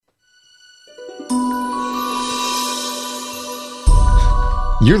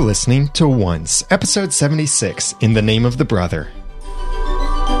You're listening to Once, episode 76, In the Name of the Brother.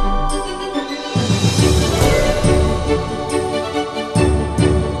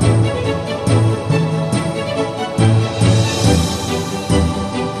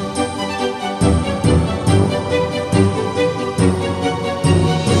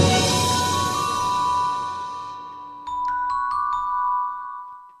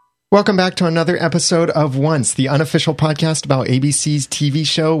 Welcome back to another episode of Once, the unofficial podcast about ABC's TV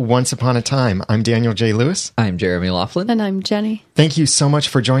show Once Upon a Time. I'm Daniel J. Lewis. I'm Jeremy Laughlin. And I'm Jenny. Thank you so much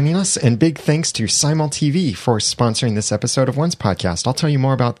for joining us, and big thanks to Simul TV for sponsoring this episode of Once podcast. I'll tell you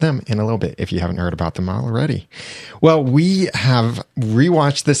more about them in a little bit if you haven't heard about them already. Well, we have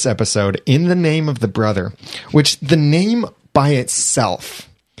rewatched this episode, In the Name of the Brother, which the name by itself,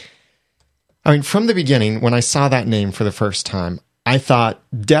 I mean, from the beginning, when I saw that name for the first time, I thought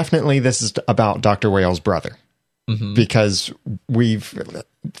definitely this is about Dr. Whale's brother, because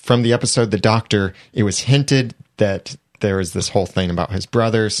from the episode The Doctor, it was hinted that there is this whole thing about his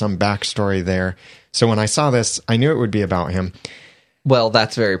brother, some backstory there. So when I saw this, I knew it would be about him. Well,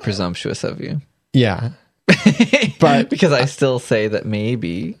 that's very presumptuous of you. Yeah. But because I still say that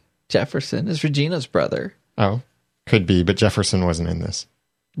maybe Jefferson is Regina's brother. Oh, could be, but Jefferson wasn't in this.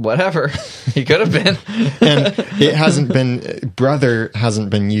 Whatever. He could have been. And it hasn't been, brother hasn't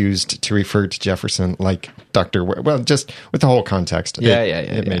been used to refer to Jefferson like Dr. Well, just with the whole context.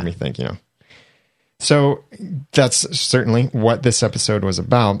 It made me think, So that's certainly what this episode was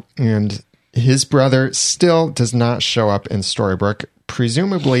about. And his brother still does not show up in Storybrooke.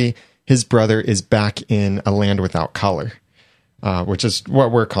 Presumably, his brother is back in A Land Without Color, which is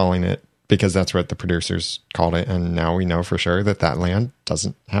what we're calling it, because that's what the producers called it. And now we know for sure that land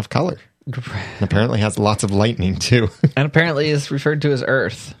doesn't have color. And apparently has lots of lightning, too. And apparently is referred to as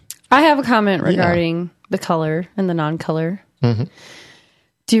Earth. I have a comment regarding the color and the non-color. Mm-hmm.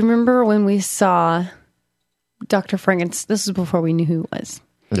 Do you remember when we saw Dr. Frankenstein? This is before we knew who he was.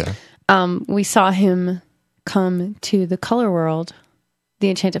 Yeah. We saw him come to the color world, the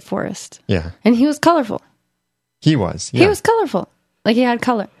Enchanted Forest. Yeah. And he was colorful. He was. Yeah. He was colorful. Like he had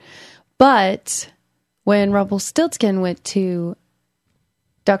color. But when Rumpelstiltskin went to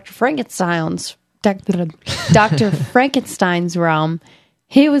Dr. Frankenstein's realm,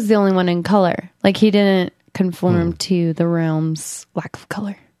 he was the only one in color. Like he didn't conform to the realm's lack of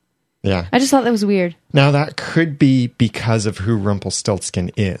color. Yeah. I just thought that was weird. Now that could be because of who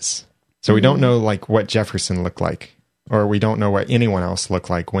Rumpelstiltskin is. So we don't know like what Jefferson looked like, or we don't know what anyone else looked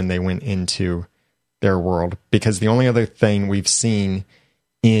like when they went into their world, because the only other thing we've seen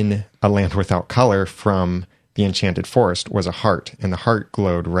in A Land Without Color from the Enchanted Forest was a heart, and the heart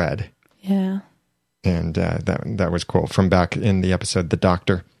glowed red. Yeah. And that was cool from back in the episode The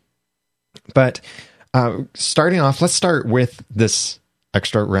Doctor. But starting off, let's start with this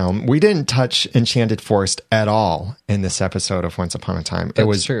extra realm. We didn't touch Enchanted Forest at all in this episode of Once Upon a Time. That's it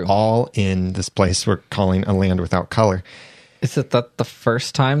was true. All in this place we're calling A Land Without Color. Is it that the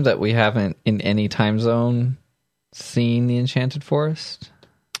first time that we haven't in any time zone seen the Enchanted Forest?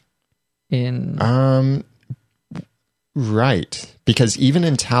 Right, because even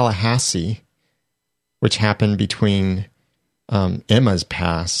in Tallahassee, which happened between Emma's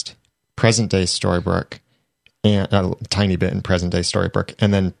past, present-day Storybrooke, and a tiny bit in present-day Storybrooke,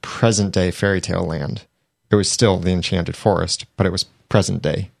 and then present-day Fairy Tale Land, it was still the Enchanted Forest, but it was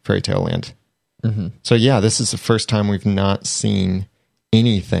present-day Fairy Tale Land. Mm-hmm. So yeah, this is the first time we've not seen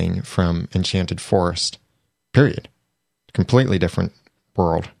anything from Enchanted Forest, period. Completely different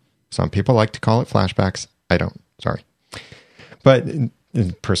world. Some people like to call it flashbacks. I don't. Sorry. But in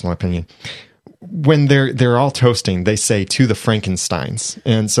personal opinion, when they're all toasting, they say to the Frankensteins.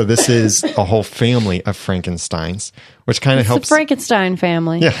 And so this is a whole family of Frankensteins, which kind of helps. The Frankenstein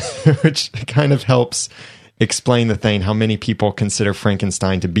family. Yeah, which kind of helps explain the thing, how many people consider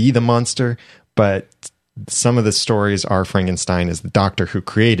Frankenstein to be the monster, but some of the stories are Frankenstein is the doctor who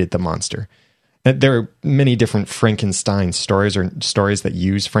created the monster. There are many different Frankenstein stories, or stories that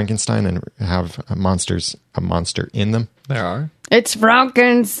use Frankenstein and have a monster in them. There are. It's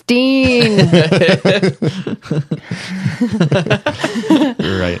Frankenstein.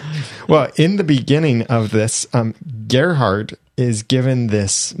 Right. Well, in the beginning of this, Gerhard is given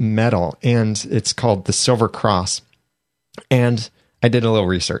this medal, and it's called the Silver Cross. And I did a little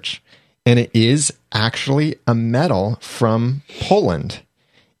research, and it is actually a medal from Poland.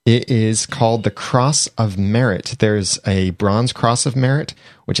 It is called the Cross of Merit. There's a bronze Cross of Merit,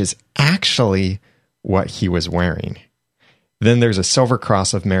 which is actually what he was wearing. Then there's a silver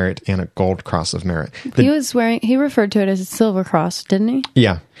Cross of Merit and a gold Cross of Merit. He referred to it as a silver cross, didn't he?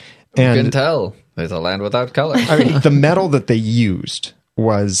 Yeah. And you can tell there's a land without color. I mean, the medal that they used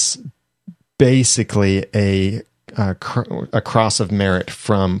was basically a cross of merit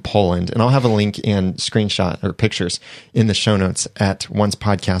from Poland. And I'll have a link and screenshot or pictures in the show notes at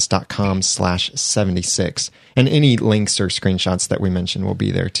oncepodcast.com/76. And any links or screenshots that we mentioned will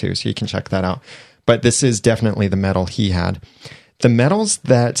be there too, so you can check that out. But this is definitely the medal he had. The medals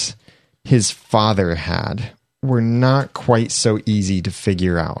that his father had were not quite so easy to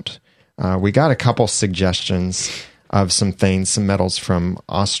figure out. We got a couple suggestions of some things, some medals from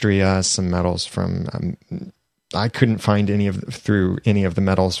Austria, some medals from... I couldn't find through any of the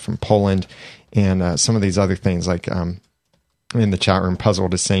medals from Poland, and some of these other things, like in the chat room,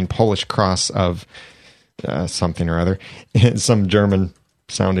 Puzzled is saying Polish cross of something or other, some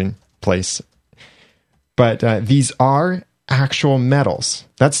German-sounding place. But these are actual medals.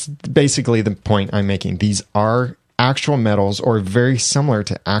 That's basically the point I'm making. These are actual medals, or very similar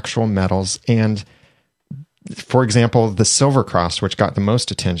to actual medals. And for example, the Silver Cross, which got the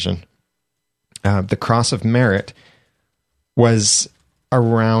most attention, the Cross of Merit, was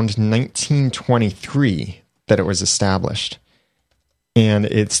around 1923 that it was established. And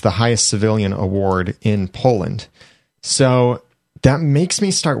it's the highest civilian award in Poland. So that makes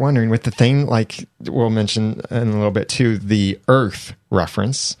me start wondering, with the thing, like we'll mention in a little bit too, the Earth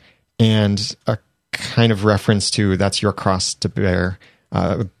reference, and a kind of reference to that's your cross to bear,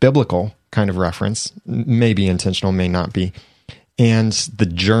 biblical kind of reference, maybe intentional, may not be, and the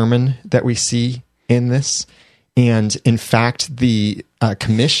German that we see in this. And in fact, the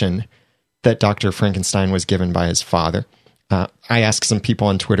commission that Dr. Frankenstein was given by his father, I asked some people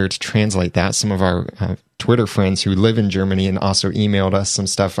on Twitter to translate that. Some of our Twitter friends who live in Germany and also emailed us some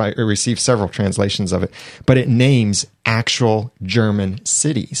stuff. I received several translations of it, but it names actual German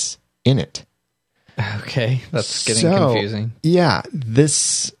cities in it. Okay, that's getting confusing. Yeah,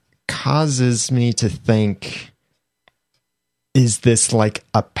 this causes me to think, is this like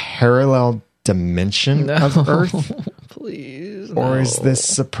a parallel dimension of Earth? Please, or is this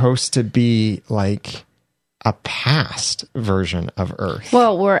supposed to be like a past version of Earth?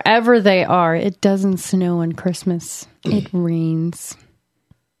 Well, wherever they are, it doesn't snow on Christmas. It rains.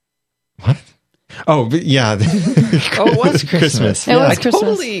 What? Oh, but yeah. Oh, it was Christmas. It was Christmas.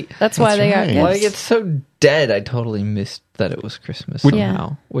 Totally, that's why they got gifts. Like, it's so dead, I totally missed that it was Christmas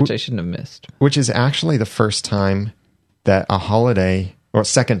somehow, which I shouldn't have missed. Which is actually the first time that a holiday, or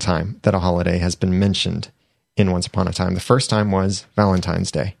second time that a holiday has been mentioned in Once Upon a Time. The first time was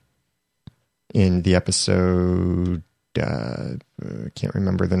Valentine's Day. In the episode, I can't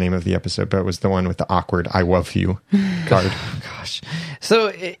remember the name of the episode, but it was the one with the awkward "I love you" card. Gosh,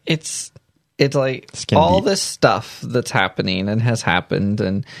 so it's like all this stuff that's happening and has happened,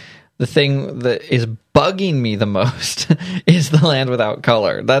 and the thing that is bugging me the most is The Land Without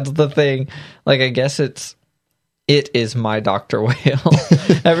Color. That's the thing. Like, I guess it is my Dr. Whale.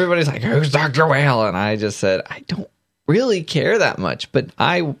 Everybody's like, "Who's Dr. Whale?" And I just said, I don't really care that much, but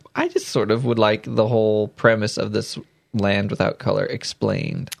I just sort of would like the whole premise of this Land Without Color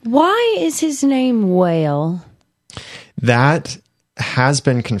explained. Why is his name Whale? That has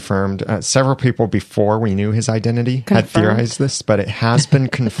been confirmed. Several people before we knew his identity had theorized this, but it has been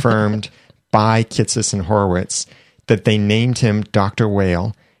confirmed by Kitsis and Horowitz that they named him Dr.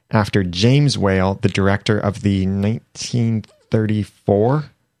 Whale after James Whale, the director of the 1934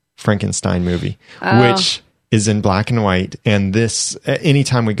 Frankenstein movie, which is in black and white. And this,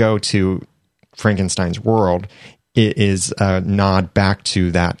 anytime we go to Frankenstein's world, it is a nod back to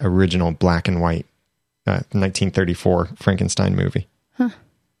that original black and white 1934 Frankenstein movie. Huh.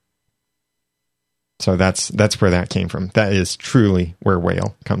 So that's where that came from. That is truly where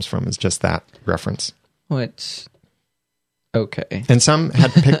Whale comes from, is just that reference. Which, okay. And some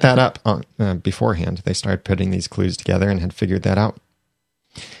had picked that up beforehand. They started putting these clues together and had figured that out.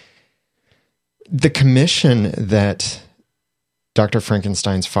 The commission that Dr.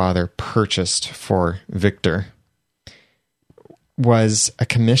 Frankenstein's father purchased for Victor was a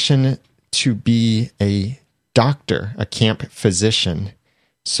commission to be a doctor, a camp physician.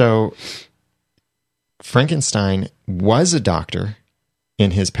 So Frankenstein was a doctor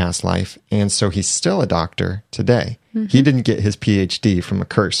in his past life, and so he's still a doctor today. Mm-hmm. He didn't get his PhD from a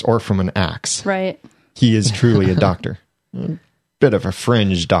curse or from an axe. Right. He is truly a doctor. A bit of a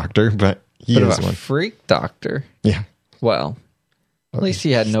fringe doctor, but he is one. Freak doctor. Yeah. Well, at least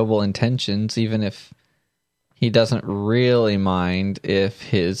he had noble intentions, even if he doesn't really mind if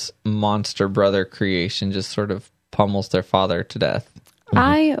his monster brother creation just sort of pummels their father to death. Mm-hmm.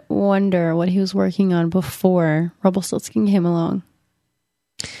 I wonder what he was working on before Rumpelstiltskin came along.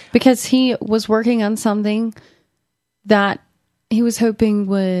 Because he was working on something that he was hoping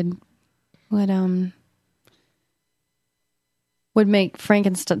would would make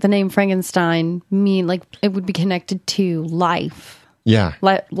Frankenstein, the name Frankenstein, mean like it would be connected to life. Yeah.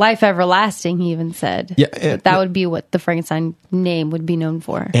 Life everlasting, he even said. Yeah. That would be what the Frankenstein name would be known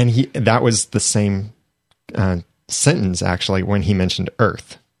for. And that was the same sentence, actually, when he mentioned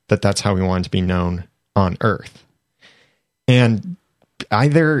Earth, that's how he wanted to be known on Earth. And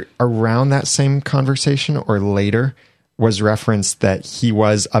either around that same conversation or later was referenced that he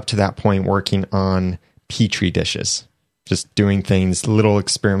was up to that point working on Petri dishes, just doing things, little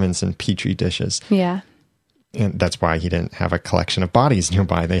experiments in Petri dishes. Yeah. And that's why he didn't have a collection of bodies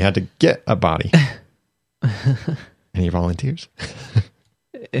nearby. They had to get a body. Any volunteers?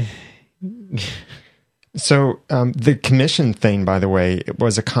 So the commission thing, by the way, it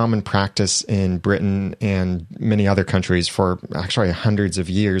was a common practice in Britain and many other countries for actually hundreds of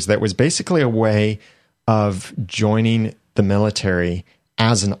years. That was basically a way of joining the military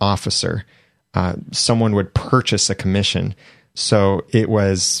as an officer. Someone would purchase a commission. So it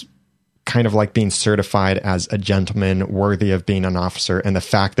was kind of like being certified as a gentleman worthy of being an officer. And the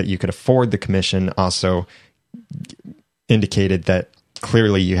fact that you could afford the commission also indicated that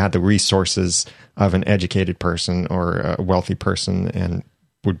clearly you had the resources of an educated person or a wealthy person and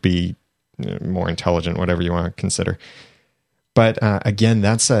would be more intelligent, whatever you want to consider. But again,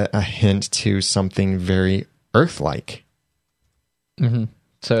 that's a hint to something very Earth-like. Mm-hmm.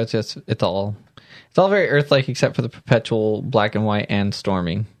 So it's all very Earth-like except for the perpetual black and white and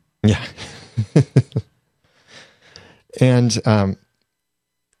storming. Yeah. And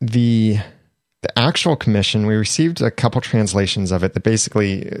the actual commission, we received a couple translations of it that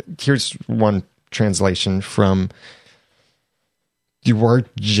basically, here's one translation from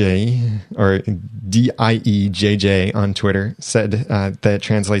Diejj, or Diejj on Twitter, said that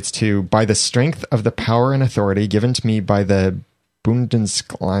translates to, by the strength of the power and authority given to me by the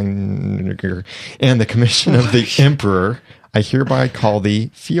Bundeskliniker and the commission of the Emperor, I hereby call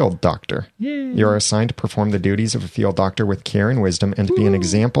thee field doctor. Yay. You are assigned to perform the duties of a field doctor with care and wisdom and to be an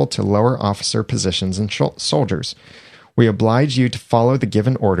example to lower officer positions and soldiers. We oblige you to follow the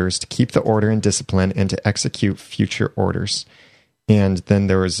given orders, to keep the order and discipline, and to execute future orders. And then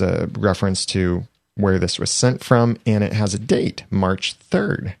there was a reference to where this was sent from, and it has a date, March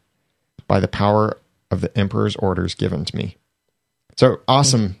 3rd, by the power of the Emperor's orders given to me. So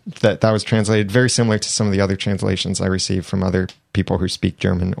awesome that was translated, very similar to some of the other translations I received from other people who speak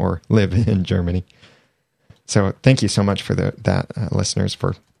German or live in Germany. So thank you so much for that, listeners,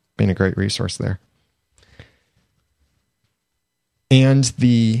 for being a great resource there. And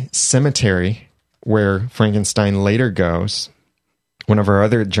the cemetery where Frankenstein later goes, one of our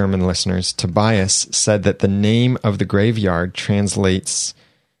other German listeners, Tobias, said that the name of the graveyard translates,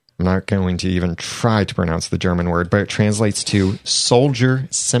 I'm not going to even try to pronounce the German word, but it translates to soldier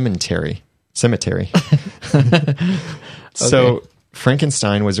cemetery. Cemetery. So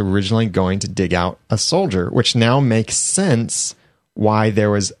Frankenstein was originally going to dig out a soldier, which now makes sense why there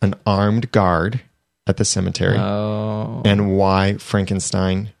was an armed guard at the cemetery, and why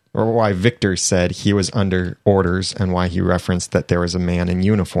Frankenstein, or why Victor said he was under orders, and why he referenced that there was a man in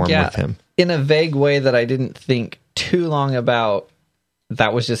uniform with him. In a vague way that I didn't think too long about.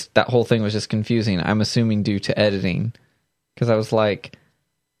 That whole thing was just confusing. I'm assuming due to editing, because I was like,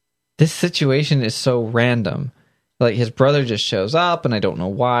 this situation is so random. Like his brother just shows up, and I don't know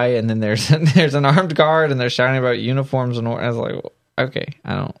why. And then there's an armed guard, and they're shouting about uniforms, and I was like, well, okay,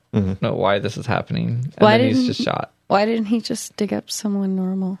 I don't know why this is happening. And then he's just shot. Why didn't he just dig up someone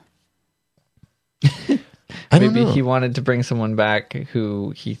normal? Maybe he wanted to bring someone back who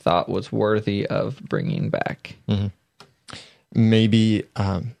he thought was worthy of bringing back. Mm-hmm. Maybe,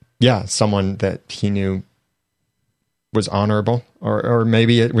 someone that he knew was honorable, or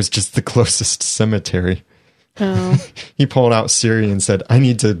maybe it was just the closest cemetery. Oh. He pulled out Siri and said, I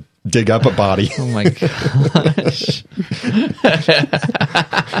need to dig up a body. Oh my gosh.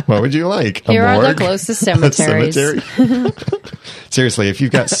 What would you like? Here are the closest cemeteries. Seriously, if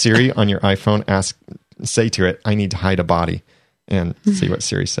you've got Siri on your iPhone, say to it, I need to hide a body, and see what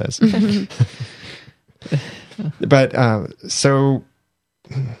Siri says. But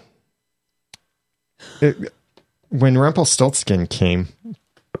when Rumpelstiltskin came,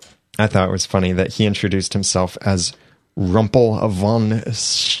 I thought it was funny that he introduced himself as Rumpel von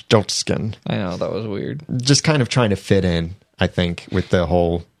Stiltskin. I know, that was weird. Just kind of trying to fit in, I think, with the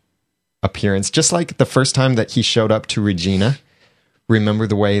whole appearance. Just like the first time that he showed up to Regina. Remember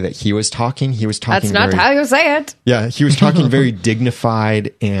the way that he was talking? He was talking. That's not how you say it. Yeah, he was talking very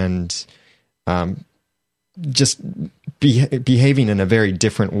dignified and just behaving in a very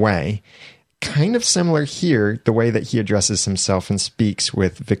different way. Kind of similar here, the way that he addresses himself and speaks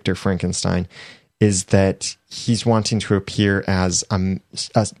with Victor Frankenstein. is that he's wanting to appear as a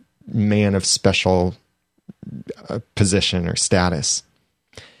man of special position or status.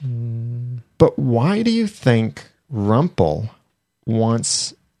 But why do you think Rumpel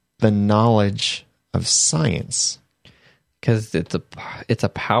wants the knowledge of science? Because it's a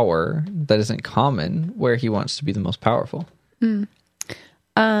power that isn't common, where he wants to be the most powerful. To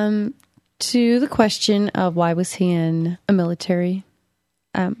the question of why was he in a military,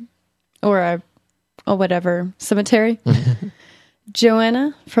 or a whatever cemetery,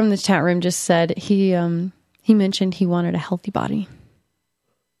 Joanna from the chat room just said he mentioned he wanted a healthy body.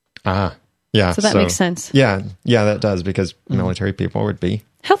 Yeah. So that makes sense. Yeah, that does, because military people would be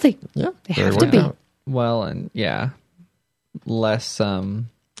healthy. Yeah, they have to be. Out. Well, and less a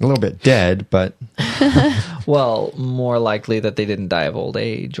little bit dead, but well, more likely that they didn't die of old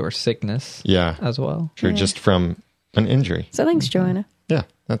age or sickness. Yeah, as well. Sure, just from an injury. So thanks, Joanna. Yeah,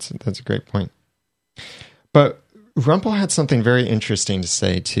 that's a great point. But Rumpel had something very interesting to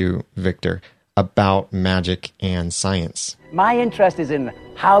say to Victor about magic and science. My interest is in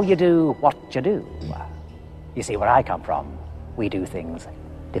how you do what you do. You see, where I come from, we do things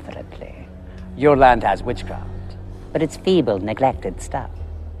differently. Your land has witchcraft, but it's feeble, neglected stuff.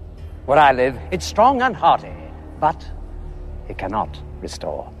 Where I live, it's strong and hearty, but it cannot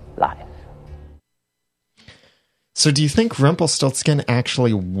restore life. So do you think Rumpelstiltskin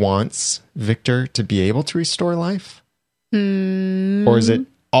actually wants Victor to be able to restore life? Or is it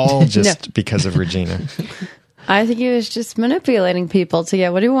all just because of Regina? I think he was just manipulating people to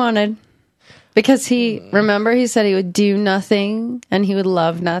get what he wanted. Because he said he would do nothing and he would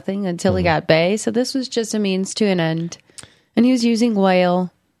love nothing until he got Bay. So this was just a means to an end. And he was using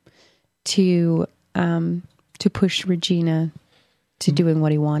Whale to push Regina to doing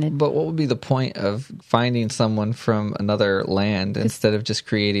what he wanted. But what would be the point of finding someone from another land instead of just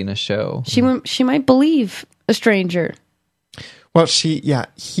creating a show? She might believe a stranger. Well,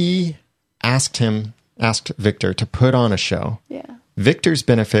 he asked Victor to put on a show. Yeah. Victor's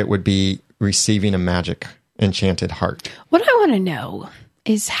benefit would be receiving a magic enchanted heart. What I want to know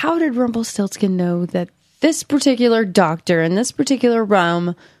is, how did Rumpelstiltskin know that this particular doctor in this particular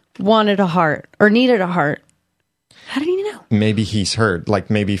realm wanted a heart or needed a heart? How did he know? Maybe he's heard,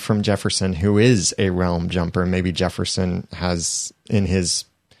 like maybe from Jefferson, who is a realm jumper. Maybe Jefferson has, in his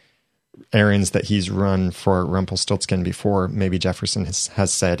errands that he's run for Rumpelstiltskin before, maybe Jefferson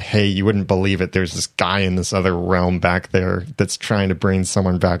has said, hey, you wouldn't believe it, there's this guy in this other realm back there that's trying to bring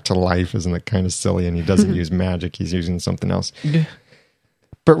someone back to life. Isn't that kind of silly? And he doesn't use magic, he's using something else. Yeah.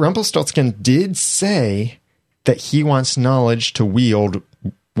 But Rumpelstiltskin did say that he wants knowledge to wield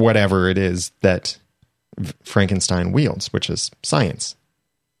whatever it is that Frankenstein wields, which is science.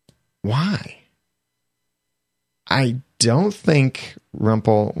 Why? I don't think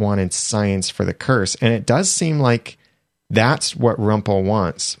Rumpel wanted science for the curse, and it does seem like that's what Rumpel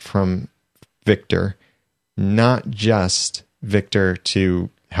wants from Victor, not just Victor to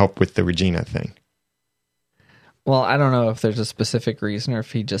help with the Regina thing. Well, I don't know if there's a specific reason or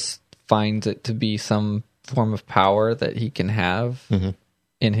if he just finds it to be some form of power that he can have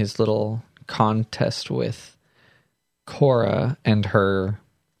in his little contest with Cora and her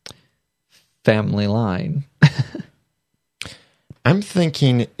family line. I'm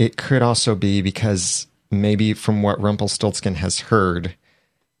thinking it could also be because maybe from what Rumpelstiltskin has heard,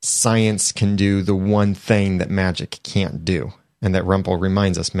 science can do the one thing that magic can't do. And that Rumpel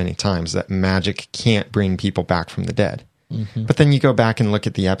reminds us many times, that magic can't bring people back from the dead. Mm-hmm. But then you go back and look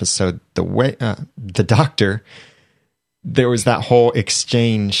at the episode, the Doctor, there was that whole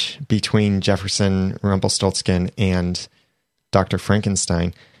exchange between Jefferson, Rumpelstiltskin, and Dr.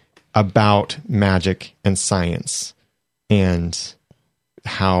 Frankenstein about magic and science and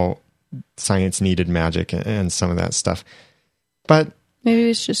how science needed magic and some of that stuff. But maybe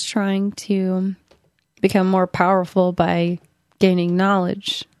it's just trying to become more powerful by gaining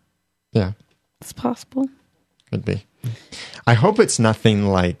knowledge. Yeah. It's possible. Could be. I hope it's nothing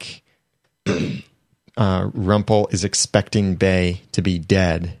like Rumpel is expecting Bay to be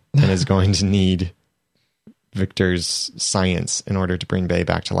dead and is going to need Victor's science in order to bring Bay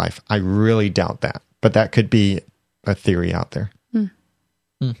back to life. I really doubt that, but that could be a theory out there.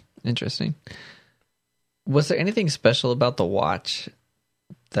 Interesting. Was there anything special about the watch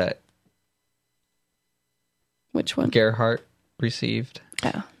that which one Gerhardt received?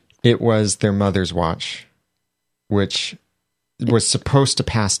 Yeah. It was their mother's watch, which was supposed to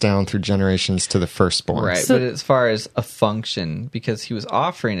pass down through generations to the firstborn. Right, but as far as a function, because he was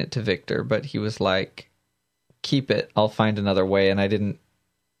offering it to Victor, but he was like, keep it, I'll find another way, and I didn't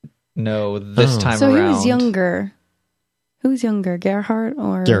know this time around. So he was younger. Who's younger, Gerhardt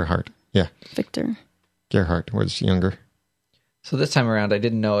or... Gerhardt. Yeah. Victor. Gerhardt was younger. So this time around, I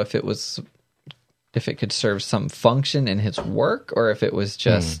didn't know if it could serve some function in his work, or if it was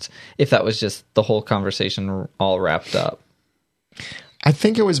just if that was just the whole conversation all wrapped up. I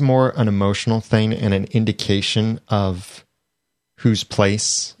think it was more an emotional thing and an indication of whose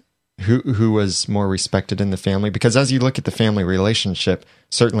place, who was more respected in the family. Because as you look at the family relationship,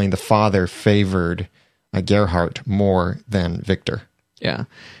 certainly the father favored Gerhardt more than Victor. Yeah.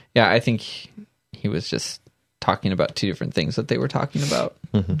 Yeah, I think he was just talking about two different things that they were talking about.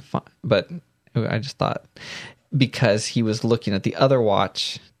 Mm-hmm. But I just thought because he was looking at the other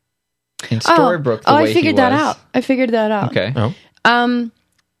watch in Storybrooke the way I figured that out. I figured that out. Okay. Oh.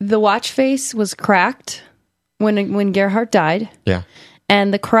 The watch face was cracked when Gerhardt died. Yeah.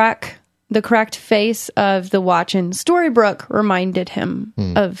 And the cracked face of the watch in Storybrooke reminded him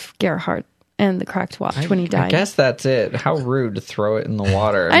of Gerhardt and the cracked watch when he died. I guess that's it. How rude to throw it in the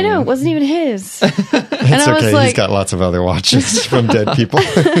water. I know, it wasn't even his. It's okay, he's got lots of other watches from dead people.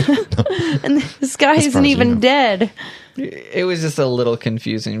 And this guy isn't even dead. It was just a little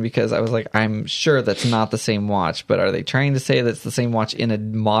confusing because I was like, I'm sure that's not the same watch, but are they trying to say that's the same watch in a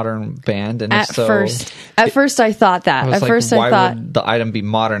modern band? And at first I thought that. Why would the item be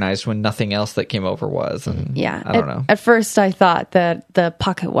modernized when nothing else that came over was? And yeah, I don't know. At first I thought that the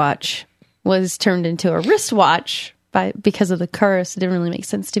pocket watch was turned into a wristwatch because of the curse. It didn't really make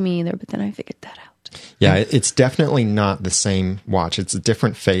sense to me either, but then I figured that out. Yeah, it's definitely not the same watch. It's a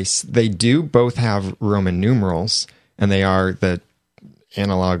different face. They do both have Roman numerals, and they are the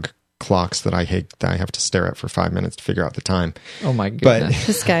analog clocks that I hate, that I have to stare at for 5 minutes to figure out the time. Oh my goodness.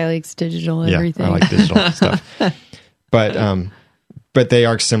 This guy likes digital everything. Yeah, I like digital stuff. But they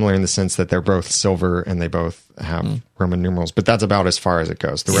are similar in the sense that they're both silver and they both have Roman numerals. But that's about as far as it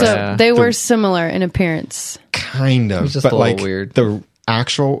goes. The rest, they were similar in appearance. Kind of. It was just a little weird. The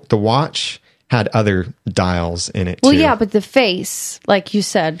watch had other dials in it, well, too. yeah, but the face, like you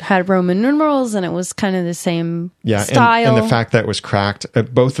said, had Roman numerals and it was kind of the same style. And the fact that it was cracked,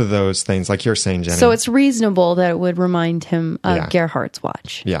 both of those things, like you're saying, Jenny. So it's reasonable that it would remind him of Gerhardt's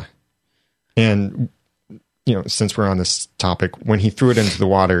watch. Yeah. And, since we're on this topic, when he threw it into the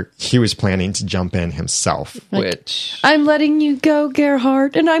water, he was planning to jump in himself. I'm letting you go,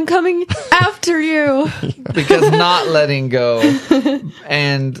 Gerhardt, and I'm coming after you. Because not letting go,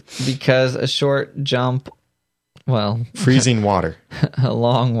 and because a short jump, freezing water. A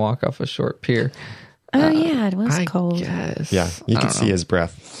long walk off a short pier. Oh, yeah, it was cold. Guess. Yeah, you could see his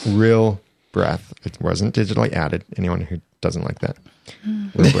breath. Real breath. It wasn't digitally added. Anyone who doesn't like that.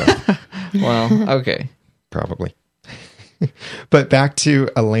 Real breath. Well, okay. Probably. But back to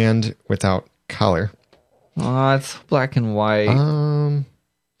A Land Without Color. Oh, it's black and white.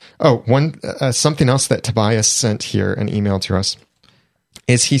 Something else that Tobias sent here, an email to us,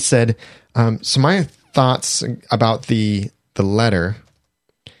 is he said, so my thoughts about the letter,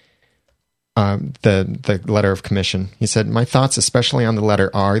 the letter of commission. He said, my thoughts, especially on the letter,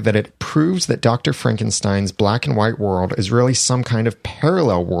 are that it proves that Dr. Frankenstein's black and white world is really some kind of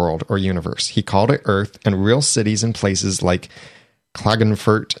parallel world or universe. He called it Earth, and real cities and places like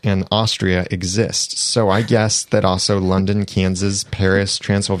Klagenfurt and Austria exist. So I guess that also London, Kansas, Paris,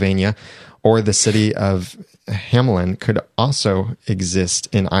 Transylvania, or the city of Hamelin could also exist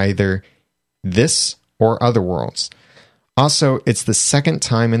in either this or other worlds. Also, it's the second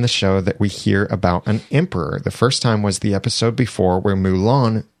time in the show that we hear about an emperor. The first time was the episode before where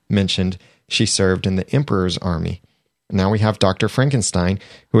Mulan mentioned she served in the emperor's army. Now we have Dr. Frankenstein,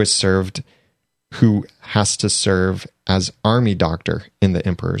 who has to serve as army doctor in the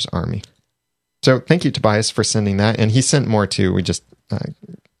emperor's army. So thank you, Tobias, for sending that. And he sent more too. We just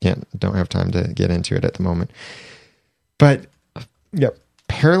don't have time to get into it at the moment. But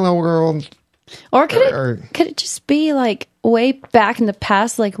parallel world. Or could it just be like way back in the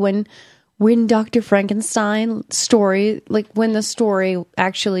past, like when Dr. Frankenstein story, like when the story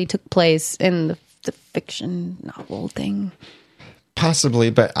actually took place in the fiction novel thing? Possibly,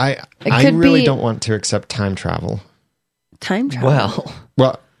 but I really don't want to accept time travel. Time travel?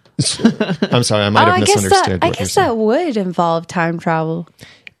 Well, I'm sorry, I might have misunderstood. I guess that would involve time travel.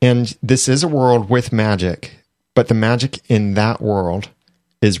 And this is a world with magic, but the magic in that world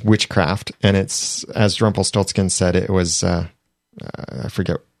is witchcraft, and it's, as Rumpelstiltskin said, it was, I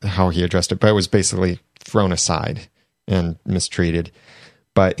forget how he addressed it, but it was basically thrown aside and mistreated.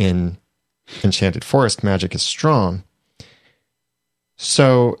 But in Enchanted Forest, magic is strong.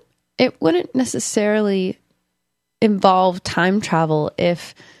 So it wouldn't necessarily involve time travel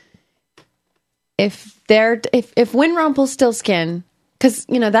if when Rumpelstiltskin, because,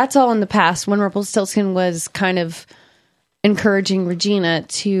 that's all in the past, when Rumpelstiltskin was kind of encouraging Regina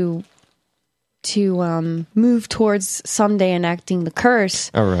to move towards someday enacting the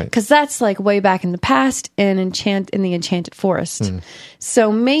curse. Oh, right. Because that's like way back in the past in the Enchanted Forest.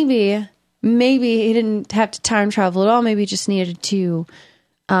 So maybe he didn't have to time travel at all. Maybe he just needed to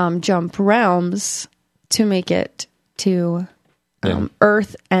jump realms to make it to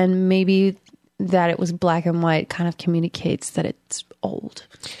Earth, and maybe that it was black and white kind of communicates that it's old.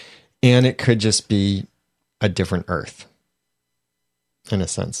 And it could just be a different Earth, in a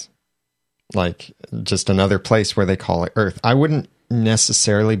sense. Like just another place where they call it Earth. I wouldn't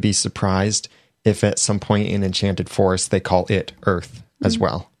necessarily be surprised if at some point in Enchanted Forest they call it Earth as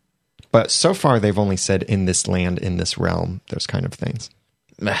well. But so far they've only said in this land, in this realm, those kind of things.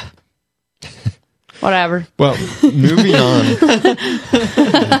 Whatever. Well, moving on.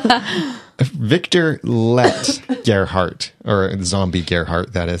 Victor let Gerhardt, or zombie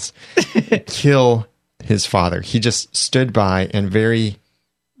Gerhardt, that is, kill his father. He just stood by and very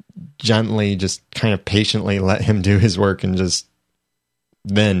gently, just kind of patiently let him do his work, and just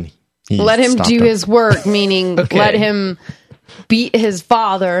then he let him do his work, meaning let him beat his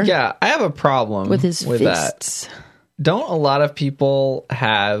father. Yeah, I have a problem with his fists. That. Don't a lot of people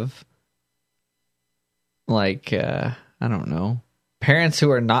have, like, I don't know, parents who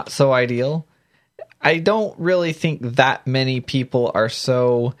are not so ideal? I don't really think that many people are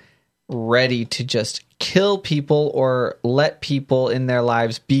so ready to just kill people or let people in their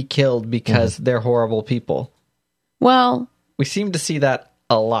lives be killed because they're horrible people. Well, we seem to see that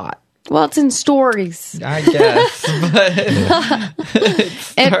a lot. Well, it's in stories, I guess, but it's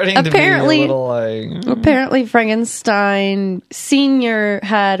starting to be a little like... Apparently, Frankenstein Sr.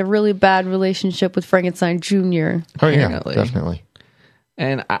 had a really bad relationship with Frankenstein Jr. Oh, yeah, definitely.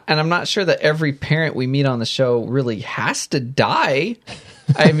 And I'm not sure that every parent we meet on the show really has to die.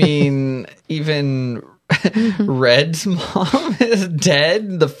 I mean, even Red's mom is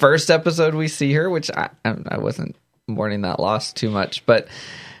dead. The first episode we see her, which I wasn't mourning that loss too much, but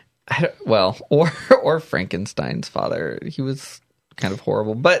or Frankenstein's father, he was kind of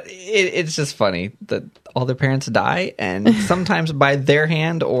horrible. But it's just funny that all their parents die, and sometimes by their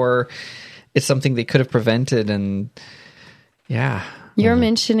hand, or it's something they could have prevented, and yeah. You're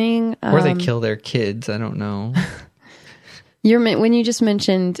mentioning... or they kill their kids, I don't know. When you just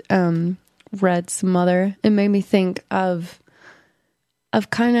mentioned Red's mother, it made me think of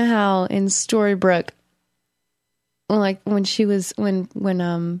kind of how in Storybrooke, like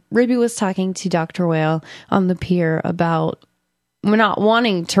when Ruby was talking to Dr. Whale on the pier about not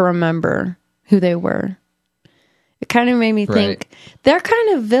wanting to remember who they were. It kind of made me think they're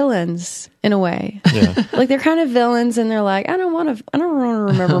kind of villains in a way. Yeah. Like they're kind of villains, and they're like, I don't want to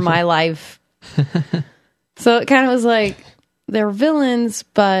remember my life. So it kind of was like they're villains,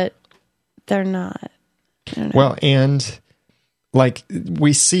 but they're not. Well, and like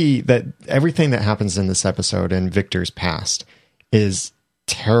we see that everything that happens in this episode in Victor's past is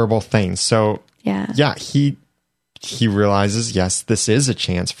terrible things. So yeah, he realizes, yes, this is a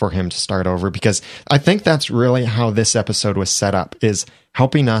chance for him to start over, because I think that's really how this episode was set up, is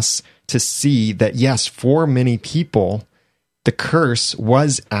helping us to see that, yes, for many people, the curse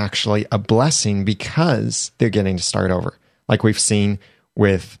was actually a blessing because they're getting to start over. Like we've seen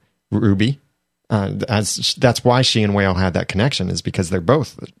with Ruby, that's why she and Whale had that connection, is because they're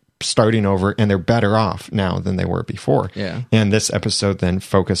both starting over and they're better off now than they were before. Yeah. And this episode then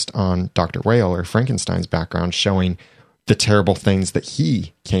focused on Dr. Whale, or Frankenstein's background, showing the terrible things that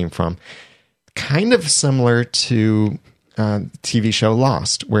he came from. Kind of similar to TV show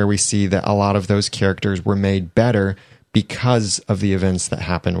Lost, where we see that a lot of those characters were made better because of the events that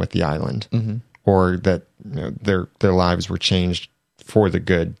happened with the island, or that their lives were changed for the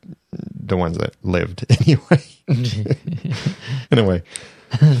good, the ones that lived anyway. Anyway.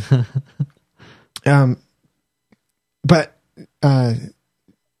 But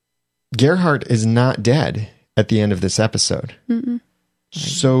Gerhardt is not dead at the end of this episode.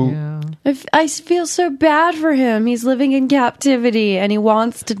 So I feel so bad for him. He's living in captivity and he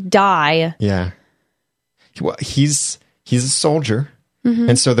wants to die. Yeah. Well, he's a soldier.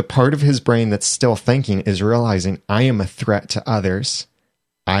 And so the part of his brain that's still thinking is realizing, I am a threat to others.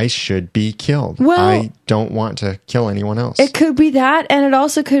 I should be killed. Well, I don't want to kill anyone else. It could be that, and it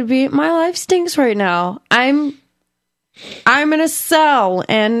also could be, my life stinks right now. I'm in a cell,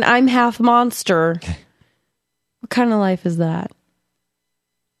 and I'm half monster. What kind of life is that?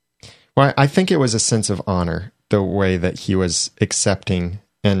 Well, I think it was a sense of honor, the way that he was accepting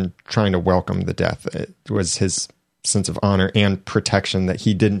and trying to welcome the death. It was his sense of honor and protection that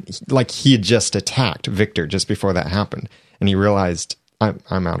he didn't, like he had just attacked Victor just before that happened, and he realized,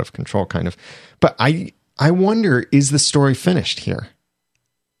 I'm out of control, kind of. But I wonder, is the story finished here?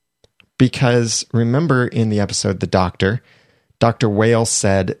 Because remember in the episode, Dr. Whale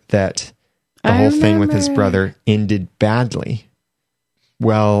said that the whole thing with his brother ended badly.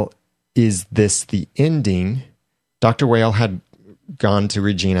 Well, is this the ending? Dr. Whale had gone to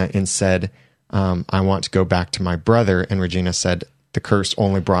Regina and said, I want to go back to my brother. And Regina said, the curse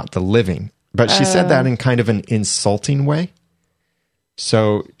only brought the living. But she said that in kind of an insulting way.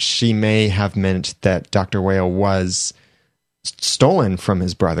 So she may have meant that Dr. Whale was stolen from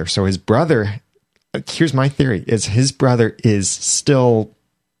his brother. So his brother, here's my theory, is his brother is still,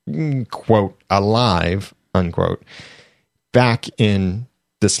 quote, alive, unquote, back in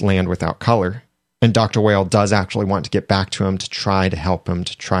this land without color. And Dr. Whale does actually want to get back to him to try to help him,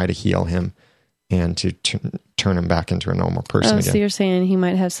 to try to heal him, and to turn him back into a normal person again. So you're saying he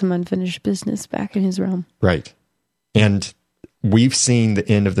might have some unfinished business back in his realm. Right. And we've seen the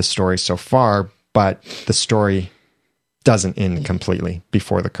end of the story so far, but the story doesn't end completely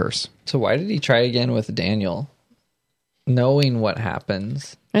before the curse. So why did he try again with Daniel, knowing what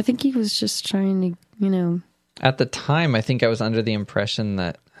happens? I think he was just trying to, At the time, I think I was under the impression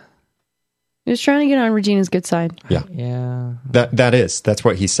that... he was trying to get on Regina's good side. Yeah. Yeah. That's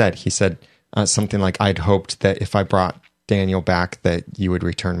what he said. He said something like, I'd hoped that if I brought Daniel back, that you would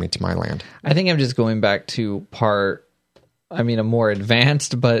return me to my land. I think I'm just going back to a more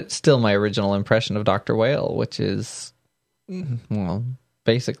advanced, but still my original impression of Dr. Whale, which is, well,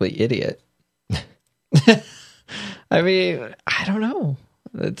 basically idiot. I mean, I don't know.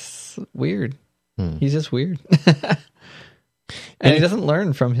 It's weird. He's just weird. And he doesn't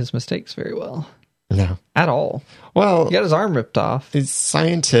learn from his mistakes very well. No. At all. Well, he got his arm ripped off. These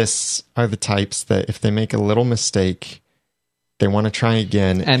scientists are the types that if they make a little mistake, they want to try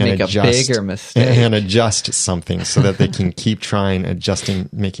again and make adjust, a bigger mistake. And adjust something so that they can keep trying, adjusting,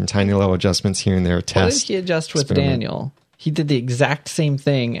 making tiny little adjustments here and there. What did he adjust with Daniel? He did the exact same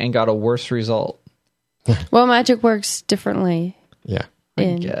thing and got a worse result. Well, magic works differently. Yeah.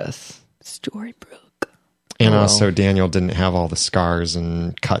 I guess. Storybrooke. And also, Daniel didn't have all the scars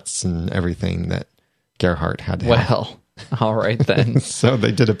and cuts and everything that Gerhardt had to have. Well, all right then. So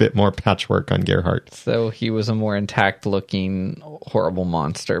they did a bit more patchwork on Gerhardt. So he was a more intact-looking, horrible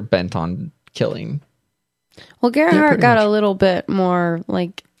monster bent on killing. Well, Gerhardt got a little bit more,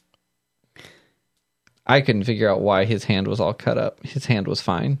 I couldn't figure out why his hand was all cut up. His hand was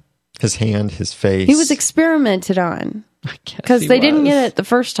fine. His hand, his face. He was experimented on. I guess because they didn't get it the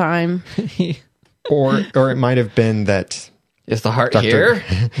first time. Or it might have been that... Is the heart here?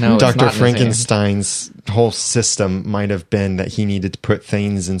 No, Dr. Frankenstein's whole system might have been that he needed to put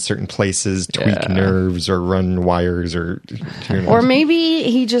things in certain places, tweak nerves or run wires or... Or maybe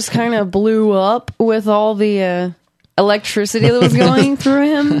he just kind of blew up with all the electricity that was going through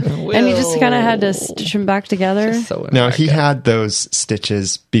him. And he just kind of had to stitch him back together. No, he had those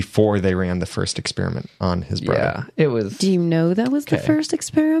stitches before they ran the first experiment on his brother. Yeah, it was... Do you know that was the first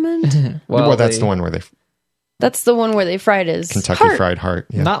experiment? Well, that's the one where they... That's the one where they fried his Kentucky Fried Heart.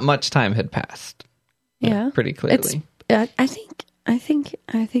 Yeah. Not much time had passed. Yeah, pretty clearly. I think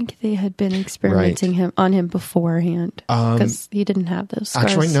they had been experimenting on him beforehand because he didn't have those scars.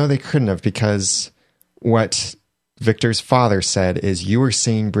 Actually, no, they couldn't have, because what Victor's father said is, you were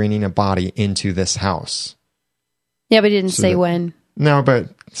seen bringing a body into this house. Yeah, but he didn't say when. No, but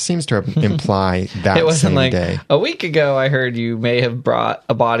seems to imply that it wasn't same like, day. A week ago, I heard you may have brought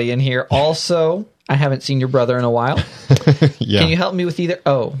a body in here. Also, I haven't seen your brother in a while. Yeah. Can you help me with either?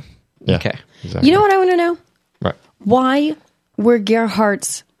 Oh, yeah, okay. Exactly. You know what I want to know? Right. Why were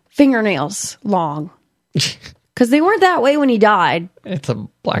Gerhardt's fingernails long? Because they weren't that way when he died. It's a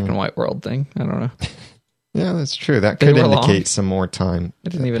black and white world thing. I don't know. Yeah, that's true. That could indicate some more time. I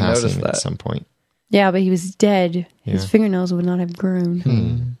didn't even notice that at some point. Yeah, but he was dead. Yeah. His fingernails would not have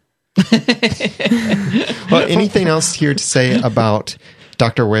grown. Well, anything else here to say about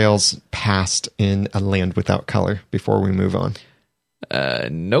Dr. Whale's past in A Land Without Color before we move on?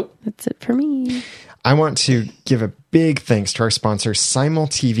 Nope. That's it for me. I want to give a big thanks to our sponsor, Simul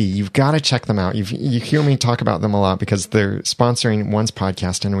TV. You've got to check them out. You hear me talk about them a lot because they're sponsoring One's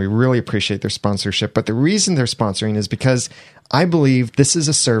podcast, and we really appreciate their sponsorship. But the reason they're sponsoring is because I believe this is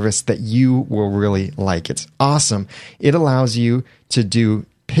a service that you will really like. It's awesome. It allows you to do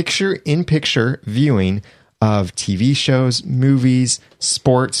picture-in-picture viewing of TV shows, movies,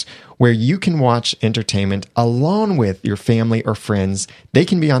 sports, where you can watch entertainment along with your family or friends. They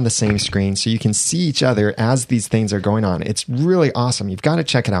can be on the same screen so you can see each other as these things are going on. It's really awesome. You've got to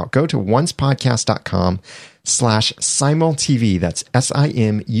check it out. Go to onespodcast.com/SimulTV. That's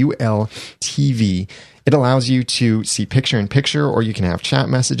SIMUL TV. It allows you to see picture-in-picture, or you can have chat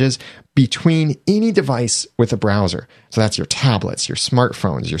messages between any device with a browser. So that's your tablets, your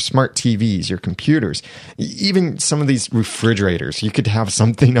smartphones, your smart TVs, your computers, even some of these refrigerators. You could have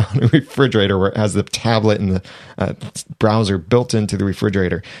something on a refrigerator where it has the tablet and the browser built into the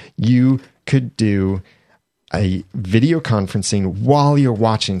refrigerator. You could do a video conferencing while you're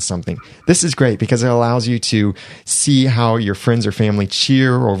watching something. This is great because it allows you to see how your friends or family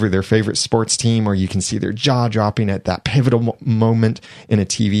cheer over their favorite sports team, or you can see their jaw dropping at that pivotal moment in a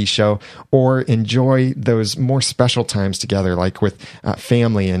TV show, or enjoy those more special times together, like with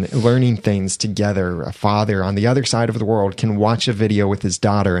family and learning things together. A father on the other side of the world can watch a video with his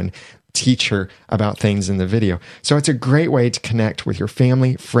daughter and teach her about things in the video. So it's a great way to connect with your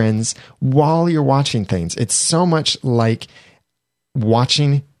family, friends, while you're watching things. It's so much like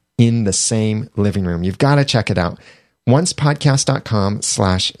watching in the same living room. You've got to check it out.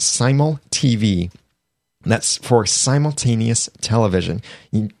 oncepodcast.com/simultv. That's for simultaneous television.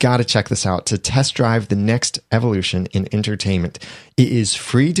 You got to check this out to test drive the next evolution in entertainment. It is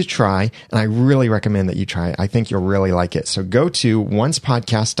free to try, and I really recommend that you try it. I think you'll really like it. So go to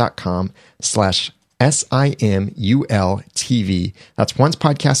oncepodcast.com/SIMULTV. That's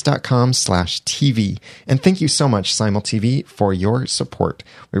oncepodcast.com/TV. And thank you so much, SimulTV, for your support.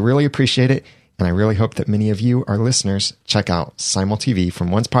 We really appreciate it, and I really hope that many of you, our listeners, check out SimulTV from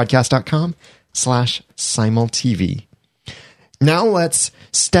oncepodcast.com/SimulTV. Now let's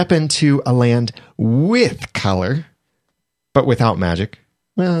step into a land with color, but without magic.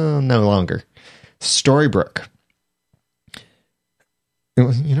 Well, no longer. Storybrooke.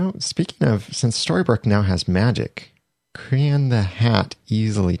 You know, speaking of, since Storybrooke now has magic, can the hat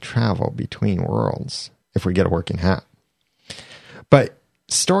easily travel between worlds if we get a working hat? But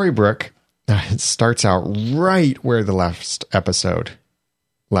Storybrooke starts out right where the last episode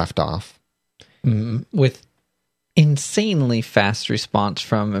left off. With insanely fast response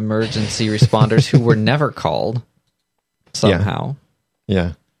from emergency responders who were never called somehow.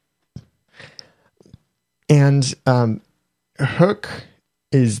 Yeah. And Hook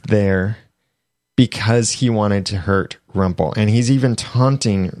is there because he wanted to hurt Rumple. And he's even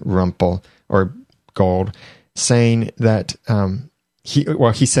taunting Rumple, or Gold, saying that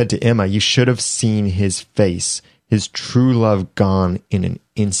he said to Emma, "You should have seen his face, his true love gone in an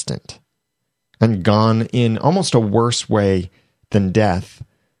instant." And gone in almost a worse way than death.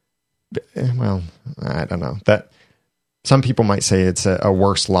 Well, I don't know. That some people might say it's a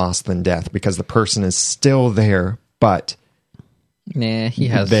worse loss than death because the person is still there, but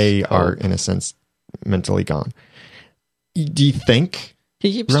they are, in a sense, mentally gone. Do you think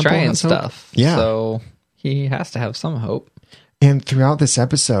he keeps Rumple trying has stuff? Hope? Yeah. So he has to have some hope. And throughout this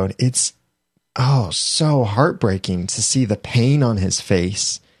episode, it's so heartbreaking to see the pain on his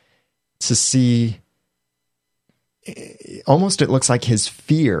face. To see, almost it looks like his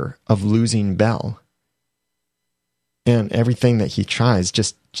fear of losing Belle, and everything that he tries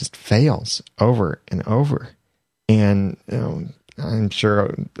just fails over and over. And I'm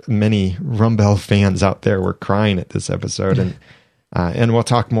sure many Rumble fans out there were crying at this episode, and we'll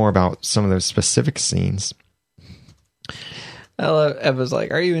talk more about some of those specific scenes. I love Eva's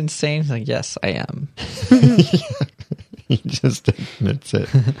like, "Are you insane?" He's like, "Yes, I am." He just admits it.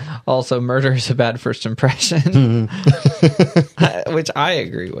 Also, murder is a bad first impression, which I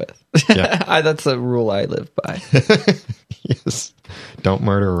agree with. Yeah. That's a rule I live by. Yes. Don't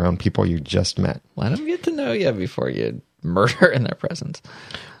murder around people you just met. Let them get to know you before you murder in their presence.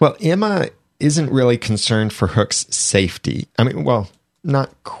 Well, Emma isn't really concerned for Hook's safety. I mean, well,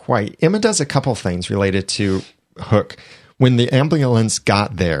 not quite. Emma does a couple things related to Hook. When the ambulance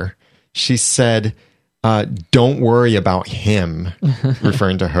got there, she said, "Don't worry about him,"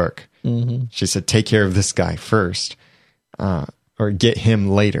 referring to Hook. Mm-hmm. She said, "Take care of this guy first, or get him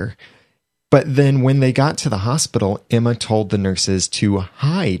later." But then when they got to the hospital, Emma told the nurses to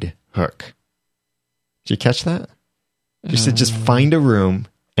hide Hook. Did you catch that? She said, "Just find a room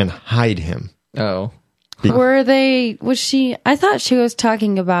and hide him." Oh. I thought she was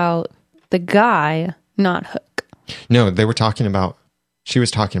talking about the guy, not Hook. No, she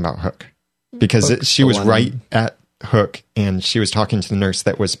was talking about Hook. Because she was right at Hook, and she was talking to the nurse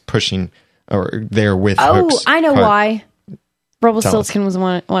that was pushing or there with Hook's. Oh, I know why. Rumpelstiltskin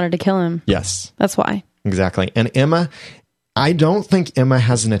wanted to kill him. Yes. That's why. Exactly. And Emma, I don't think Emma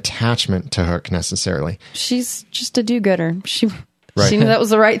has an attachment to Hook necessarily. She's just a do-gooder. She knew that was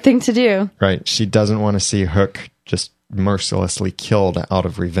the right thing to do. Right. She doesn't want to see Hook just mercilessly killed out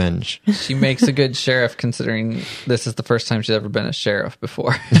of revenge. She makes a good sheriff, considering this is the first time she's ever been a sheriff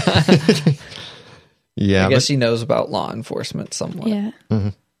before. Yeah, I guess she knows about law enforcement somewhat. Yeah. Mm-hmm.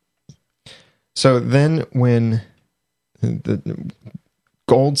 So then when the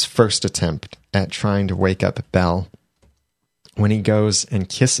Gold's first attempt at trying to wake up Belle, when he goes and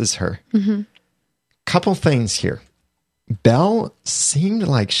kisses her, couple things here. Belle seemed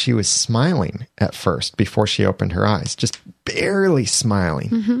like she was smiling at first before she opened her eyes, just barely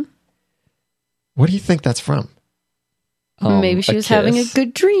smiling. What do you think that's from? Maybe she was having a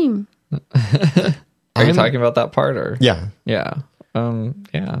good dream. Are you talking about that part or? Yeah. Yeah. I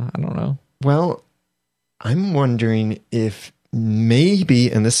don't know. Well, I'm wondering if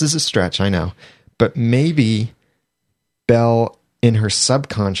maybe, and this is a stretch, I know, but maybe Belle in her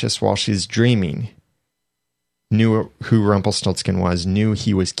subconscious while she's dreaming knew who Rumpelstiltskin was, knew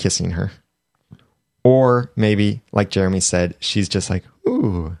he was kissing her. Or maybe, like Jeremy said, she's just like,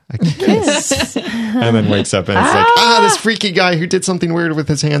 ooh, a kiss. And then wakes up and it's like, this freaky guy who did something weird with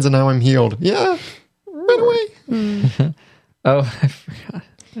his hands and now I'm healed. Yeah, right away. Oh, I forgot.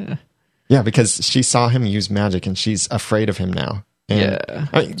 Yeah, because she saw him use magic and she's afraid of him now.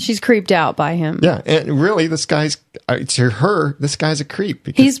 And, she's creeped out by him. Yeah, and really, this guy's, to her, this guy's a creep.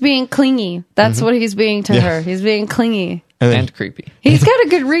 Because, he's being clingy. That's what he's being to her. He's being clingy. And creepy. He's got a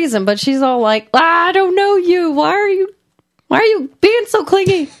good reason, but she's all like, I don't know you. Why are you being so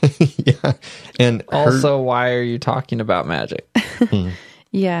clingy? Yeah. And also, why are you talking about magic?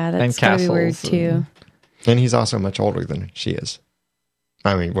 Yeah, that's gotta be weird too. And he's also much older than she is.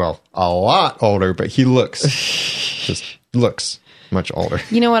 I mean, well, a lot older, but he just looks much older.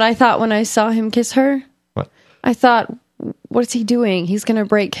 You know what I thought when I saw him kiss her? What? I thought, what's he doing? He's going to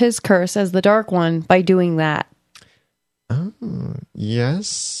break his curse as the Dark One by doing that. Oh,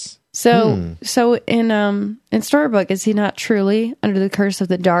 yes. So in Storybook, is he not truly under the curse of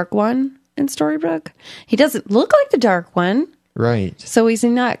the Dark One in Storybook? He doesn't look like the Dark One. Right. So he's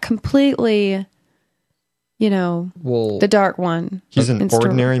not completely, the Dark One. He's an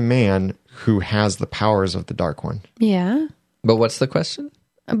ordinary man who has the powers of the Dark One. Yeah. But what's the question?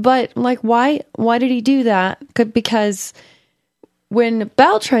 But why did he do that? Because when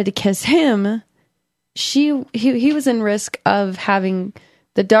Belle tried to kiss him, he was in risk of having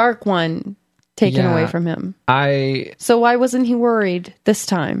the Dark One taken away from him. So why wasn't he worried this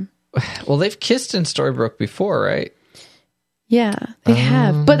time? Well, they've kissed in Storybook before, right? Yeah, they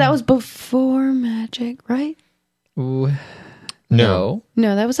have. But that was before magic, right? Ooh, no.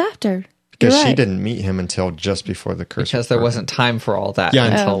 No, that was after. Because she didn't meet him until just before the curse. Because there wasn't time for all that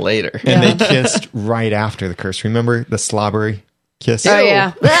until later. And they kissed right after the curse. Remember the slobbery kiss? Oh,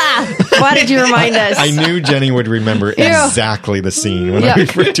 yeah. Why did you remind us? I knew Jenny would remember exactly the scene when I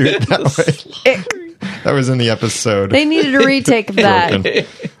referred to it that way. That was in the episode. They needed a retake of that.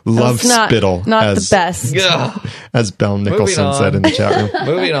 Love spittle. Not the best. As Belle Nicholson said in the chat room.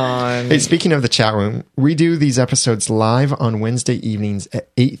 Moving on. Hey, speaking of the chat room, we do these episodes live on Wednesday evenings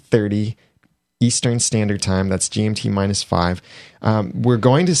at 8:30 Eastern Standard Time. That's GMT -5. We're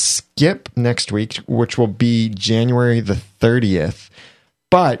going to skip next week, which will be January the 30th.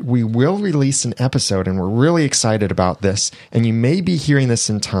 But we will release an episode, and we're really excited about this. And you may be hearing this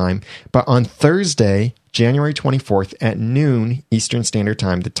in time, but on Thursday, January 24th at noon Eastern Standard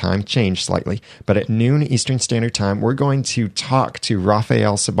Time, the time changed slightly, but at noon Eastern Standard Time, we're going to talk to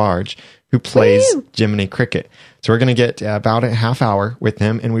Raphael Sabarge, who plays Jiminy Cricket. So we're going to get about a half hour with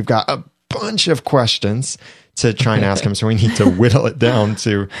him, and we've got a bunch of questions to try and ask him. So we need to whittle it down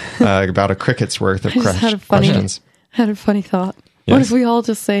to about a cricket's worth of questions. I had a funny thought. Yes. What if we all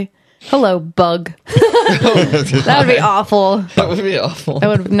just say, hello, bug? That would be awful. That would be awful. That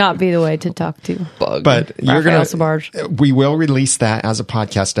would not be the way to talk to bug. But we will release that as a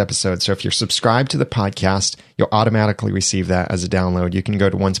podcast episode. So if you're subscribed to the podcast, you'll automatically receive that as a download. You can go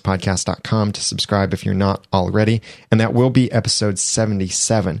to oncepodcast.com to subscribe if you're not already. And that will be episode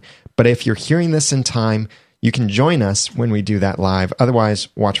 77. But if you're hearing this in time, you can join us when we do that live. Otherwise,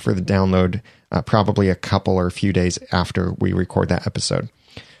 watch for the download probably a couple or a few days after we record that episode.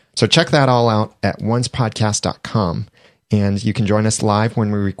 So check that all out at oncepodcast.com. And you can join us live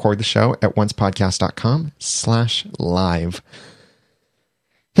when we record the show at oncepodcast.com/live.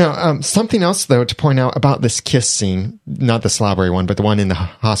 Now, something else, though, to point out about this kiss scene, not the slobbery one, but the one in the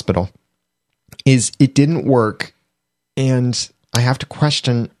hospital, is it didn't work. And I have to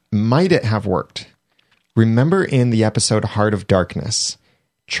question, might it have worked? Remember in the episode Heart of Darkness,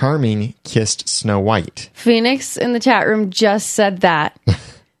 Charming kissed Snow White. Phoenix in the chat room just said that.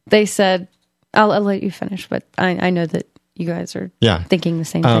 They said, I'll let you finish, but I know that you guys are thinking the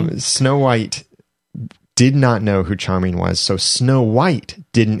same thing. Snow White did not know who Charming was, so Snow White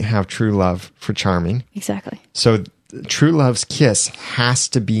didn't have true love for Charming. Exactly. So true love's kiss has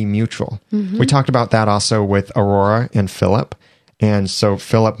to be mutual. Mm-hmm. We talked about that also with Aurora and Philip. And so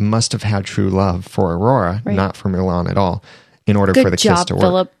Philip must have had true love for Aurora, not for Milan at all, in order for the kiss to work.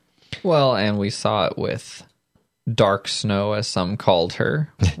 Philip. Well, and we saw it with Dark Snow, as some called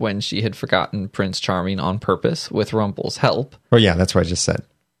her, when she had forgotten Prince Charming on purpose with Rumpel's help. Oh, yeah, that's what I just said.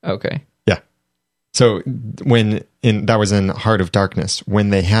 Okay. Yeah. So that was in Heart of Darkness, when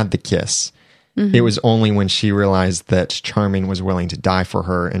they had the kiss, it was only when she realized that Charming was willing to die for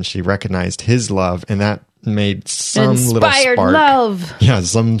her, and she recognized his love, and that made some Inspired little spark. Love. Yeah,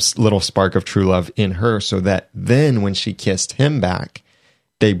 some little spark of true love in her, so that then when she kissed him back,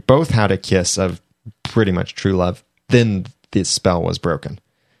 they both had a kiss of pretty much true love. Then the spell was broken.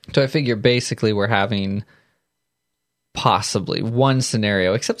 So I figure basically we're having possibly one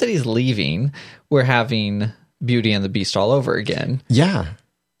scenario, except that he's leaving. We're having Beauty and the Beast all over again. Yeah.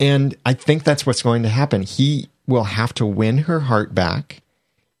 And I think that's what's going to happen. He will have to win her heart back.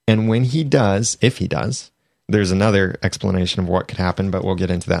 And when he does, if he does, there's another explanation of what could happen, but we'll get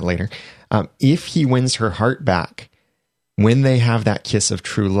into that later. If he wins her heart back, when they have that kiss of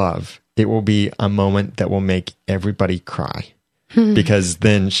true love, it will be a moment that will make everybody cry. Because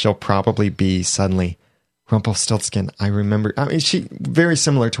then she'll probably be suddenly, Rumpelstiltskin, I remember. I mean, she very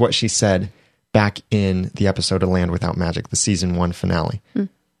similar to what she said back in the episode of Land Without Magic, the season 1 finale.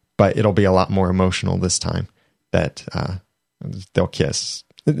 But it'll be a lot more emotional this time that they'll kiss.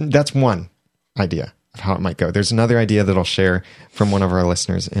 That's one idea of how it might go. There's another idea that I'll share from one of our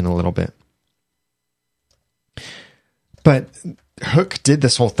listeners in a little bit. But Hook did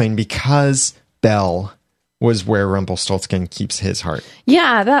this whole thing because Belle was where Rumpelstiltskin keeps his heart.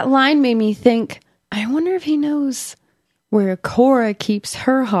 Yeah, that line made me think, I wonder if he knows where Cora keeps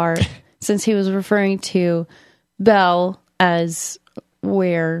her heart, since he was referring to Belle as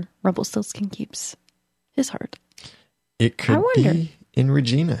where Rumpelstiltskin keeps his heart. It could be in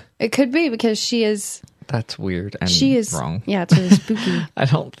Regina. It could be, because she is... That's weird and she is wrong. Yeah, it's really spooky. I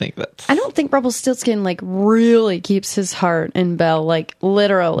don't think Rumpelstiltskin really keeps his heart in Belle,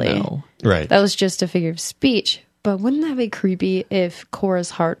 literally. No. Right. That was just a figure of speech. But wouldn't that be creepy if Cora's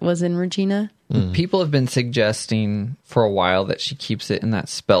heart was in Regina? People have been suggesting for a while that she keeps it in that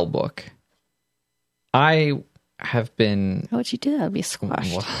spell book. I have been... How would she do that? It would be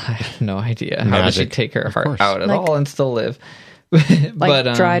squashed. Well, I have no idea. How does she take her heart out at all and still live?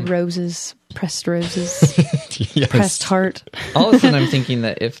 But dried roses, pressed roses, yes. pressed heart. All of a sudden I'm thinking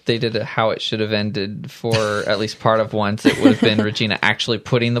that if they did it how it should have ended for at least part of once, it would have been Regina actually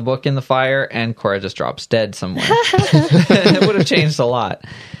putting the book in the fire and Cora just drops dead somewhere. It would have changed a lot.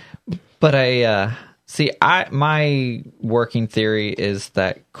 But my working theory is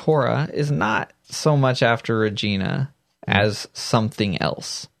that Cora is not so much after Regina as something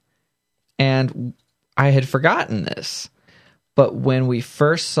else. And I had forgotten this. But when we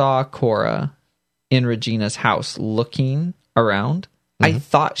first saw Cora in Regina's house looking around, I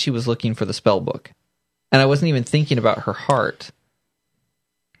thought she was looking for the spell book. And I wasn't even thinking about her heart.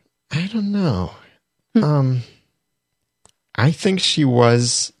 I don't know. I think she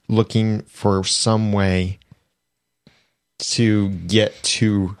was looking for some way to get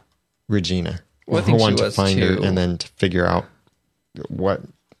to Regina. Well, I think one she to was find her too. and then to figure out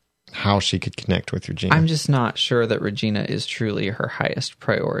how she could connect with Regina. I'm just not sure that Regina is truly her highest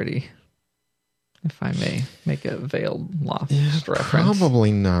priority. If I may make a veiled lost reference.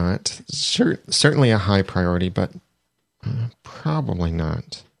 Probably not. Certainly a high priority, but probably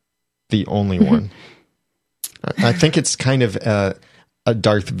not the only one. I think it's kind of a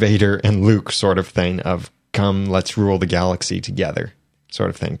Darth Vader and Luke sort of thing of, come, let's rule the galaxy together sort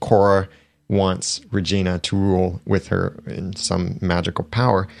of thing. Cora wants Regina to rule with her in some magical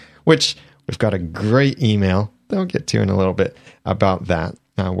power, which we've got a great email that we'll get to in a little bit about that,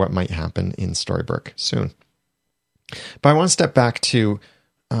 what might happen in Storybrooke soon. But I want to step back to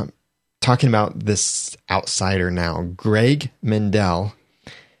talking about this outsider now, Greg Mendel.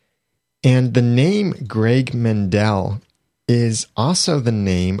 And the name Greg Mendel is also the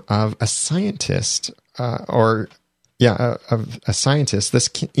name of a scientist, of a scientist. This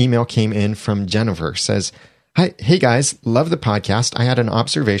email came in from Jennifer. Says, Hey guys, love the podcast. I had an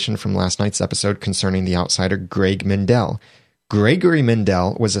observation from last night's episode concerning the outsider Greg Mendel. Gregory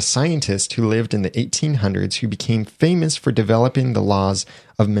Mendel was a scientist who lived in the 1800s who became famous for developing the laws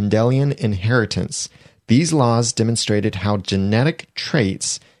of Mendelian inheritance. These laws demonstrated how genetic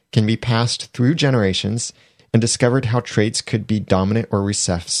traits can be passed through generations and discovered how traits could be dominant or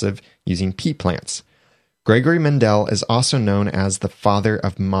recessive using pea plants. Gregory Mendel is also known as the father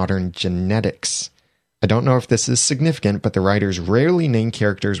of modern genetics. I don't know if this is significant, but the writers rarely name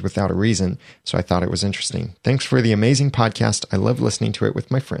characters without a reason, so I thought it was interesting. Thanks for the amazing podcast. I love listening to it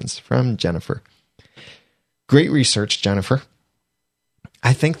with my friends. From Jennifer. Great research, Jennifer.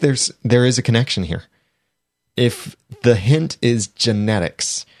 I think there is a connection here. If the hint is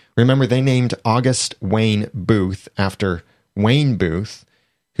genetics, remember they named August Wayne Booth after Wayne Booth,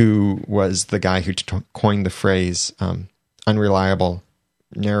 who was the guy who coined the phrase unreliable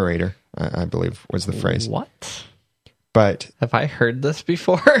narrator, I believe was the phrase. What? But have I heard this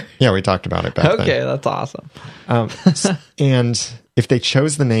before? Yeah, we talked about it back then. Okay, that's awesome. And if they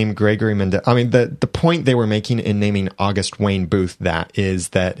chose the name Gregory Mendel, I mean, the point they were making in naming August Wayne Booth that is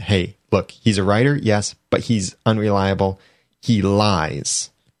that, hey, look, he's a writer, yes, but he's unreliable. He lies.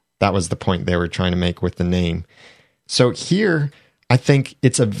 That was the point they were trying to make with the name. So here, I think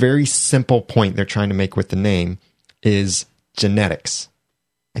it's a very simple point they're trying to make with the name is genetics.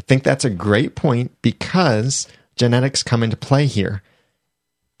 I think that's a great point because genetics come into play here.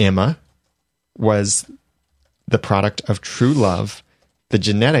 Emma was the product of true love, the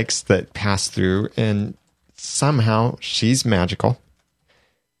genetics that passed through, and somehow she's magical.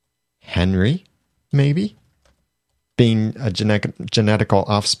 Henry, maybe, being a genetical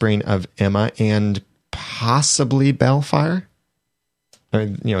offspring of Emma and possibly Bellfire.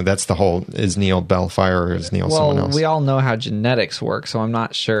 I mean, that's the whole, is Neil Bellfire or is Neil someone else? Well, we all know how genetics work, so I'm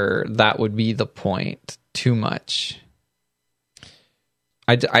not sure that would be the point too much.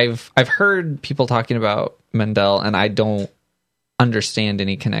 I've heard people talking about Mendel, and I don't understand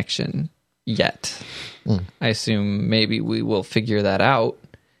any connection yet. I assume maybe we will figure that out.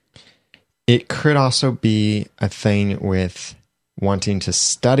 It could also be a thing with wanting to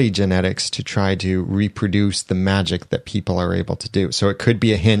study genetics to try to reproduce the magic that people are able to do. So it could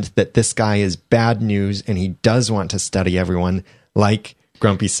be a hint that this guy is bad news and he does want to study everyone, like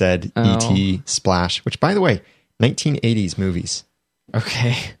Grumpy said, E.T., Splash, which, by the way, 1980s movies.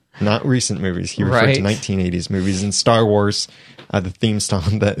 Okay. Not recent movies. He referred to 1980s movies. In Star Wars, the theme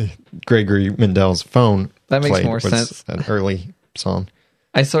song that Gregory Mendel's phone that makes played more was sense. An early song.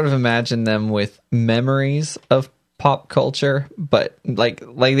 I sort of imagine them with memories of pop culture, but like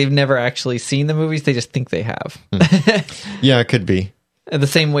they've never actually seen the movies. They just think they have. Yeah, it could be. The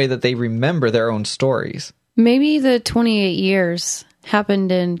same way that they remember their own stories. Maybe the 28 years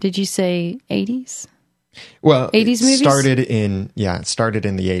happened in, did you say 80s? Well, 80s movies? Started in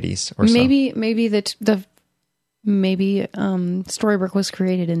the 80s or maybe, so. Maybe Storybrooke was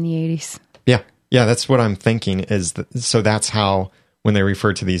created in the 80s. Yeah, that's what I'm thinking so that's how when they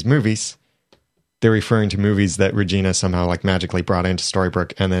refer to these movies, they're referring to movies that Regina somehow like magically brought into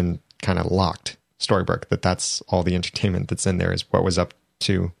Storybrooke and then kind of locked Storybrooke, that's all the entertainment that's in there is what was up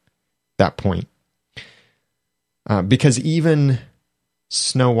to that point. Because even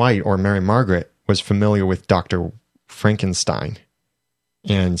Snow White or Mary Margaret was familiar with Dr. Frankenstein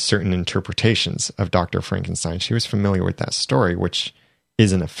and certain interpretations of Dr. Frankenstein. She was familiar with that story, which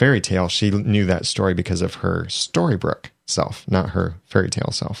isn't a fairy tale. She knew that story because of her Storybrooke self, not her fairy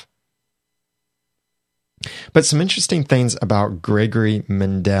tale self. But some interesting things about Gregory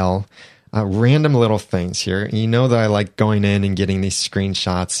Mendel, random little things here. You know that I like going in and getting these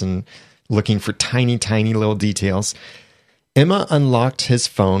screenshots and looking for tiny, tiny little details. Emma unlocked his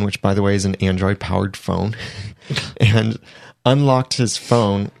phone, which, by the way, is an Android-powered phone, and unlocked his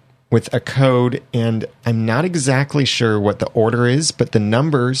phone with a code, and I'm not exactly sure what the order is, but the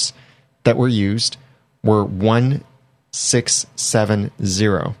numbers that were used were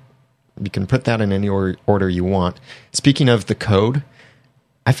 1670. You can put that in any order you want. Speaking of the code,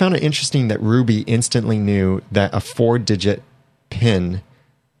 I found it interesting that Ruby instantly knew that a 4-digit PIN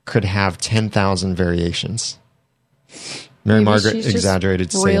could have 10,000 variations. Mary Margaret exaggerated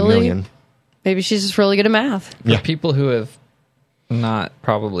to say 1 million. Maybe she's just really good at math. For people who have not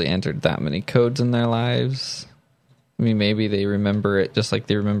probably entered that many codes in their lives, I mean, maybe they remember it just like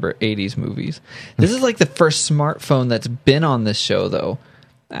they remember 80s movies. This is like the first smartphone that's been on this show, though.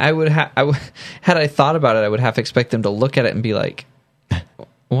 Had I thought about it, I would have to expect them to look at it and be like,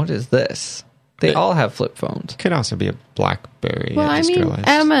 what is this? They all have flip phones. Could also be a BlackBerry. Well, I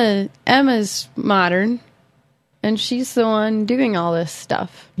mean, Emma's modern, and she's the one doing all this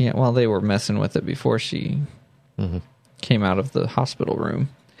stuff. Yeah, well, they were messing with it before she came out of the hospital room.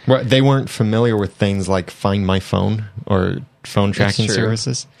 Well, they weren't familiar with things like Find My Phone or phone tracking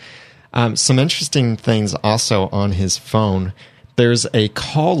services. Some interesting things also on his phone. There's a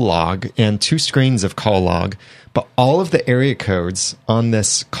call log and 2 screens of call log, but all of the area codes on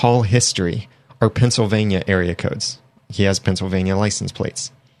this call history are Pennsylvania area codes. He has Pennsylvania license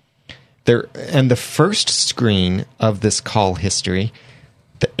plates. And the first screen of this call history,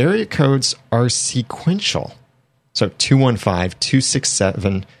 the area codes are sequential. So 215,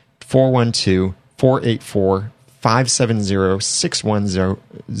 267, 412, 484, 570,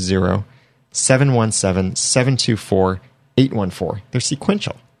 610, 717, 724, 814. They're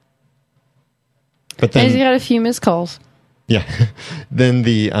sequential. But And then he's got a few missed calls. yeah, then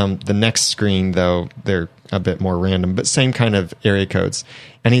the next screen though, they're a bit more random, but same kind of area codes.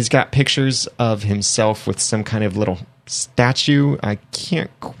 And he's got pictures of himself with some kind of little statue. I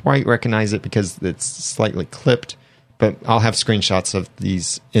can't quite recognize it because it's slightly clipped, but I'll have screenshots of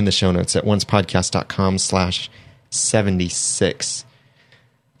these in the show notes at oncepodcast.com/76.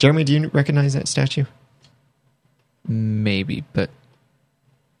 Jeremy, do you recognize that statue? Maybe, but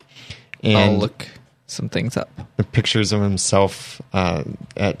And I'll look some things up. the pictures of himself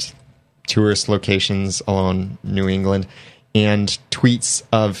at tourist locations along New England, and tweets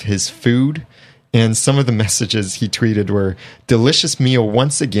of his food. And some of the messages he tweeted were, "Delicious meal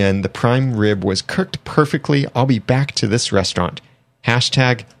once again. The prime rib was cooked perfectly. I'll be back to this restaurant.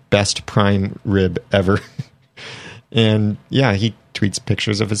 Hashtag best prime rib ever." And yeah, he tweets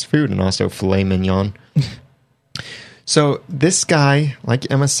pictures of his food and also filet mignon. So this guy,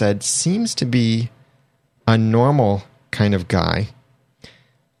 like Emma said, seems to be a normal kind of guy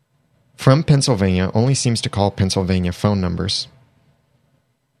from Pennsylvania, only seems to call Pennsylvania phone numbers.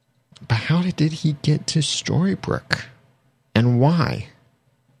 But how did he get to Storybrooke? And why?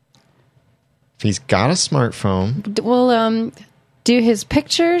 If he's got a smartphone. Well, do his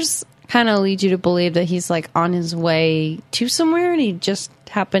pictures kind of lead you to believe that he's like on his way to somewhere and he just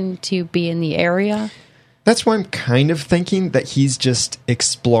happened to be in the area? That's why I'm kind of thinking that he's just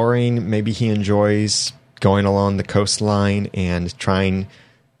exploring. Maybe he enjoys going along the coastline and trying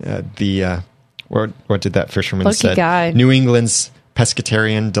what did that fisherman Lucky say? guy. New England's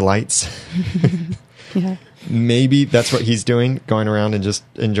pescatarian delights. Yeah. Maybe that's what he's doing, going around and just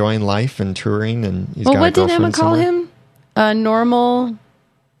enjoying life and touring. And he's got a what did girlfriend Emma call somewhere. him? A normal.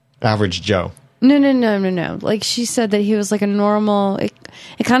 Average Joe. No. Like she said that he was like a normal. It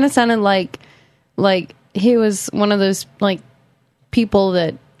kind of sounded like he was one of those like people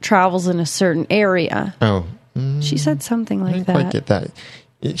that travels in a certain area. Oh, She said something I like didn't that. quite get that.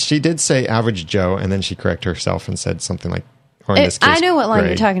 She did say Average Joe, and then she corrected herself and said something like, or in this case, I know what line Greg.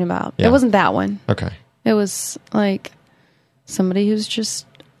 you're talking about. Yeah. It wasn't that one. Okay. It was like somebody who's just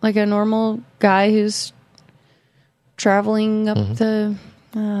like a normal guy who's traveling up the.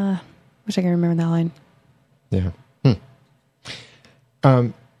 Wish I could remember that line. Yeah.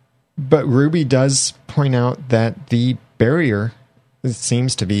 But Ruby does point out that the barrier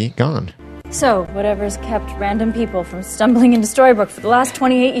seems to be gone. So, whatever's kept random people from stumbling into Storybrooke for the last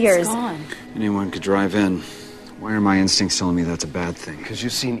 28 years. It's gone. Anyone could drive in. Why are my instincts telling me that's a bad thing? Because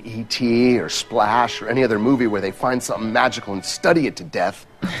you've seen E.T. or Splash or any other movie where they find something magical and study it to death.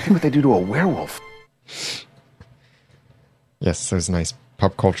 Think what they do to a werewolf. Yes, those nice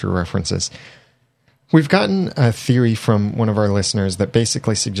pop culture references. We've gotten a theory from one of our listeners that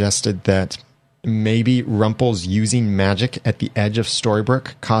basically suggested that maybe Rumple's using magic at the edge of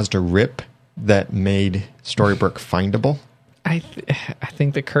Storybrooke caused a rip that made Storybrooke findable. I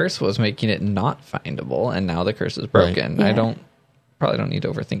think the curse was making it not findable, and now the curse is broken. Right. Yeah. I probably don't need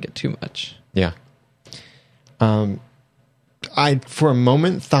to overthink it too much. Yeah. I, for a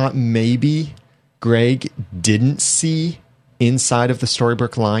moment, thought maybe Greg didn't see inside of the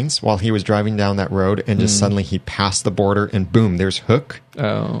Storybrooke lines while he was driving down that road, and just suddenly he passed the border, and boom, there's Hook.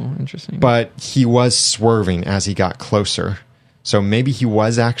 Oh, interesting. But he was swerving as he got closer. So maybe he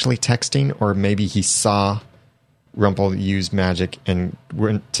was actually texting, or maybe he saw Rumple use magic and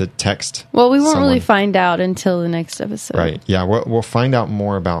went to text. Well, we won't someone. really find out until the next episode. Right. Yeah, we'll find out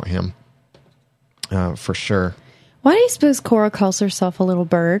more about him for sure. Why do you suppose Cora calls herself a little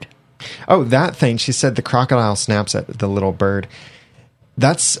bird? Oh, that thing. She said the crocodile snaps at the little bird.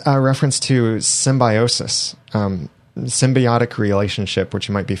 That's a reference to symbiosis. Symbiotic relationship, which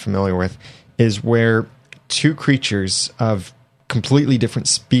you might be familiar with, is where two creatures of completely different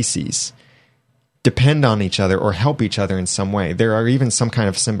species depend on each other or help each other in some way. There are even some kind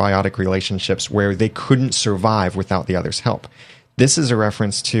of symbiotic relationships where they couldn't survive without the other's help. This is a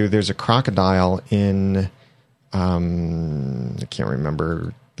reference to, there's a crocodile in, I can't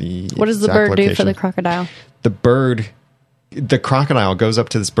remember the What does the exact bird do for location. the crocodile? The crocodile goes up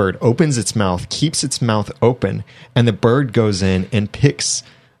to this bird, opens its mouth, keeps its mouth open, and the bird goes in and picks.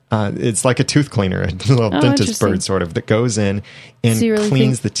 It's like a tooth cleaner, a little dentist interesting. bird sort of, that goes in and So you really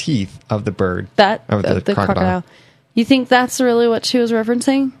cleans think the teeth of the bird. Of the crocodile. You think that's really what she was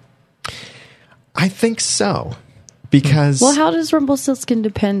referencing? I think so. Because, Well, how does Rumpelstiltskin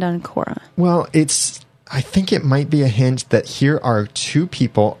depend on Cora? well, I think it might be a hint that here are two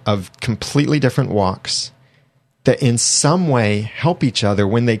people of completely different walks that in some way help each other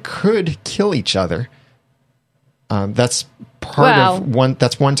when they could kill each other. That's part of one.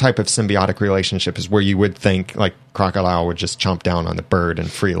 That's one type of symbiotic relationship, is where you would think like crocodile would just chomp down on the bird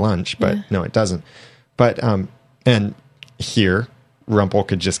and free lunch, but no, it doesn't. But and here Rumple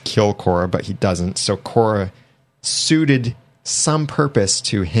could just kill Cora, but he doesn't. So Cora suited some purpose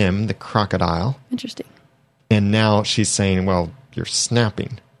to him, the crocodile. Interesting. And now she's saying, well, you're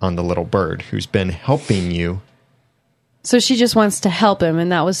snapping on the little bird who's been helping you. So she just wants to help him,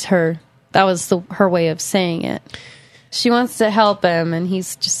 and that was her way of saying it. She wants to help him, and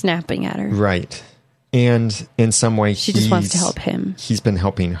he's just snapping at her. Right. And in some way, she just wants to help him. He's been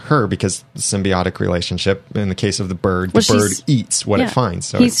helping her because the symbiotic relationship, in the case of the bird, the bird eats what it finds.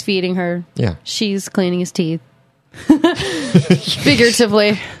 So he's feeding her. Yeah. She's cleaning his teeth.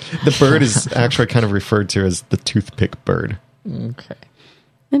 Figuratively. The bird is actually kind of referred to as the toothpick bird. Okay.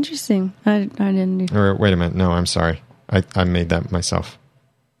 Interesting. I didn't do. Or wait a minute. No, I'm sorry. I made that myself.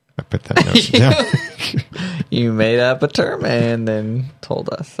 I put that note down. You made up a term and then told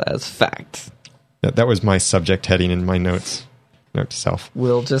us as fact. That was my subject heading in my notes. Note to self.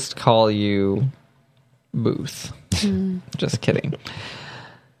 We'll just call you Booth. Just kidding.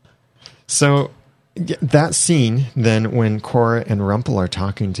 So that scene, then, when Cora and Rumple are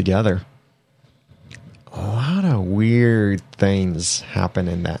talking together, a lot of weird things happen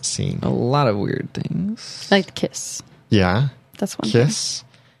in that scene. A lot of weird things. Like the kiss. Yeah. That's one kiss. Thing.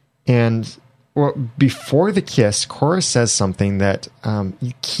 And well, before the kiss, Cora says something that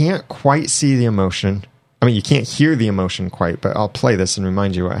you can't quite see the emotion. I mean, you can't hear the emotion quite, but I'll play this and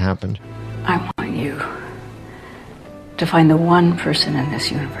remind you what happened. I want you to find the one person in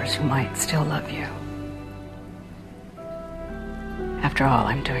this universe who might still love you. After all,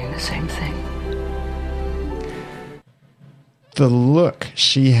 I'm doing the same thing. The look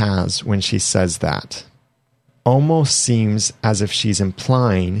she has when she says that almost seems as if she's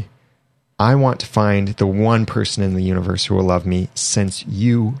implying, I want to find the one person in the universe who will love me since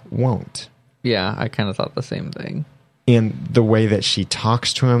you won't. Yeah, I kind of thought the same thing. And the way that she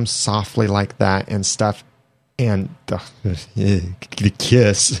talks to him softly like that and stuff, and the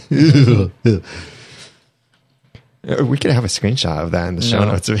kiss. We could have a screenshot of that in the show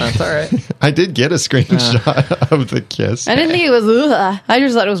notes. That's all right. I did get a screenshot of the kiss. I didn't think it was I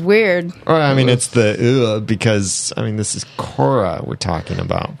just thought it was weird. Or I mean, it's the because I mean, this is Cora we're talking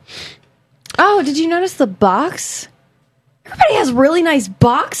about. Oh, did you notice the box? Everybody has really nice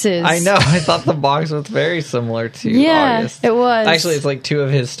boxes. I know. I thought the box was very similar to August. It was. Actually, it's like two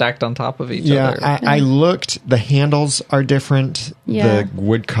of his stacked on top of each other. Yeah, I looked. The handles are different. Yeah. The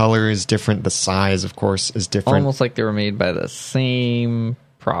wood color is different. The size, of course, is different. Almost like they were made by the same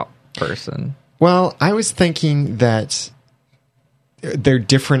prop person. Well, I was thinking that they're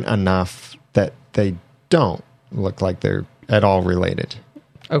different enough that they don't look like they're at all related.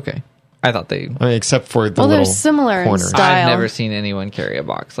 Okay. I thought they... I mean, except for the little they're similar corner. in style. I've never seen anyone carry a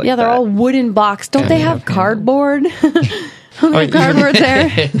box like that. Yeah, they're all wooden box. Don't they have cardboard? Don't they have cardboard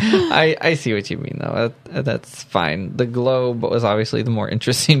there? I see what you mean, though. That's fine. The globe was obviously the more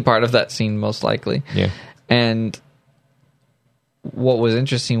interesting part of that scene, most likely. Yeah. And what was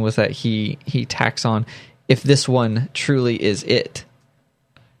interesting was that he tacks on, if this one truly is it.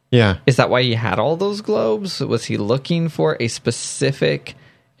 Yeah. Is that why he had all those globes? Was he looking for a specific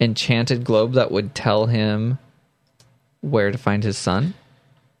enchanted globe that would tell him where to find his son?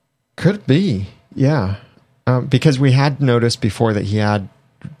 Could be, yeah. Because we had noticed before that he had,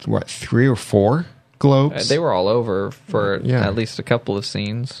 3 or 4 globes? They were all over for at least a couple of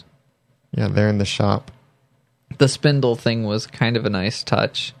scenes. Yeah, they're in the shop. The spindle thing was kind of a nice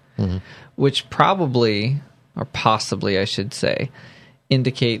touch, which probably, or possibly I should say,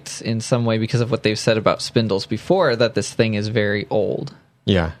 indicates in some way, because of what they've said about spindles before, that this thing is very old.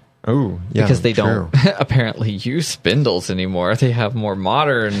 Yeah. Oh, yeah. Because they don't apparently use spindles anymore. They have more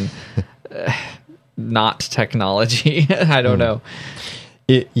modern, not technology. I don't know.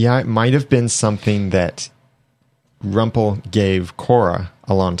 It might have been something that Rumple gave Cora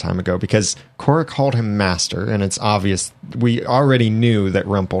a long time ago, because Cora called him master, and it's obvious. We already knew that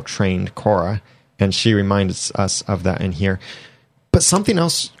Rumple trained Cora, and she reminds us of that in here. But something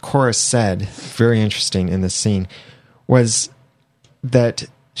else Cora said, very interesting in this scene, was that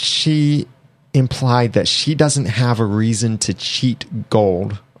she implied that she doesn't have a reason to cheat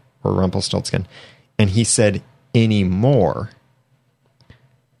Gold, or Rumpelstiltskin, and he said, anymore.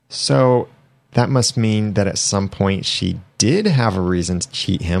 So that must mean that at some point she did have a reason to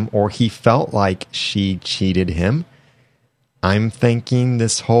cheat him, or he felt like she cheated him. I'm thinking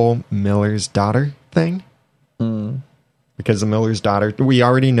this whole Miller's daughter thing. Because the Miller's daughter, we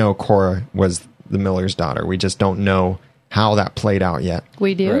already know Cora was the Miller's daughter. We just don't know how that played out yet.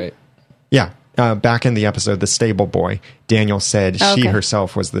 We do? Right. Yeah. back in the episode, The Stable Boy, Daniel said she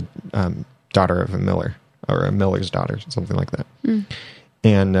herself was the daughter of a miller, or a miller's daughter, something like that. Mm.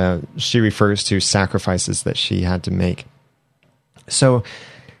 And she refers to sacrifices that she had to make. So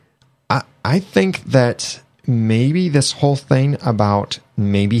I think that maybe this whole thing about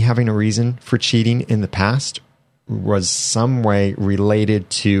maybe having a reason for cheating in the past was some way related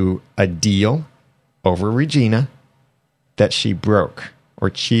to a deal over Regina that she broke or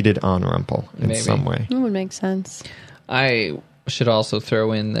cheated on Rumpel in some way. That would make sense. I should also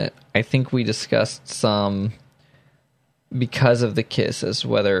throw in that I think we discussed some, because of the kiss, as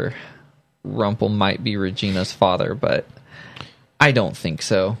whether Rumpel might be Regina's father, but I don't think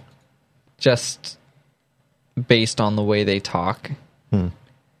so. Just based on the way they talk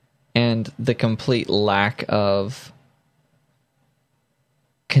and the complete lack of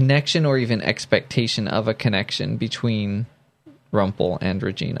connection or even expectation of a connection between Rumpel and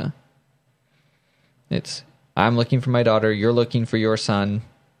Regina. It's, I'm looking for my daughter, you're looking for your son.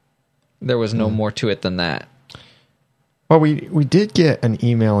 There was no more to it than that. Well, we did get an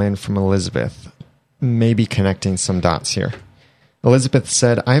email in from Elizabeth, maybe connecting some dots here. Elizabeth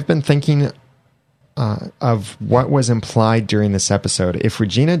said, I've been thinking of what was implied during this episode. If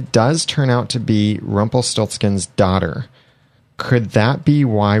Regina does turn out to be Rumpelstiltskin's daughter, could that be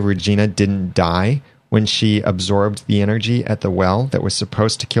why Regina didn't die when she absorbed the energy at the well that was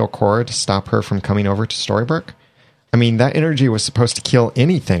supposed to kill Cora to stop her from coming over to Storybrooke? I mean, that energy was supposed to kill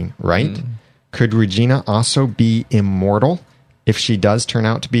anything, right? Could Regina also be immortal if she does turn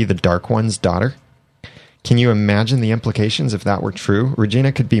out to be the Dark One's daughter? Can you imagine the implications if that were true?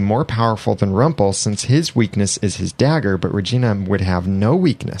 Regina could be more powerful than Rumpel since his weakness is his dagger, but Regina would have no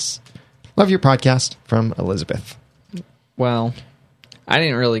weakness. Love your podcast, from Elizabeth. Well, I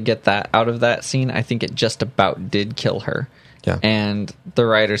didn't really get that out of that scene. I think it just about did kill her. Yeah. And the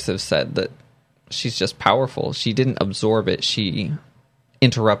writers have said that she's just powerful. She didn't absorb it. She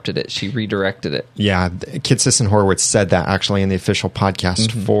interrupted it. She redirected it. Yeah, Kitsis and Horowitz said that actually in the official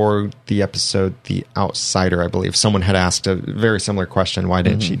podcast for the episode The Outsider, I believe. Someone had asked a very similar question, why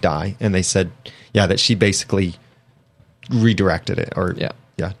didn't she die? And they said, yeah, that she basically redirected it or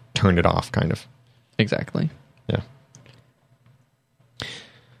turned it off, kind of. Exactly. Yeah.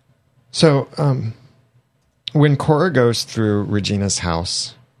 So when Cora goes through Regina's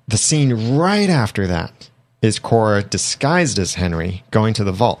house, the scene right after that is Cora disguised as Henry going to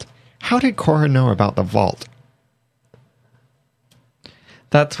the vault. How did Cora know about the vault?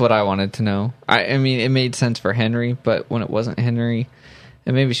 That's what I wanted to know. I mean, it made sense for Henry, but when it wasn't Henry,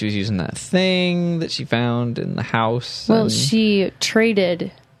 and maybe she was using that thing that she found in the house. Well, she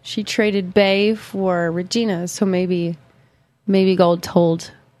traded Bay for Regina, so maybe Gold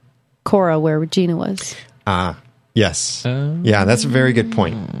told Cora where Regina was. Yes. Yeah, that's a very good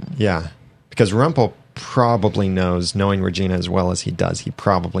point. Yeah, because Rumpel probably knows, knowing Regina as well as he does, he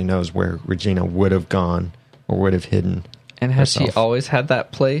probably knows where Regina would have gone or would have hidden. And has herself. she always had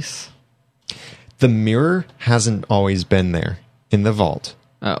that place? The mirror hasn't always been there in the vault.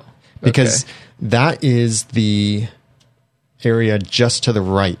 Oh. Okay. Because that is the area just to the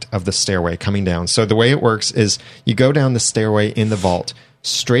right of the stairway coming down. So the way it works is you go down the stairway in the vault.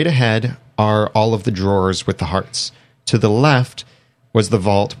 Straight ahead are all of the drawers with the hearts. To the left was the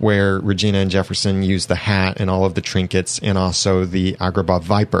vault where Regina and Jefferson used the hat and all of the trinkets, and also the Agrabah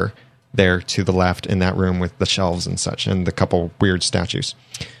Viper there to the left in that room with the shelves and such, and the couple weird statues.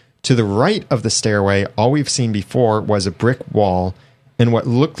 To the right of the stairway, all we've seen before was a brick wall and what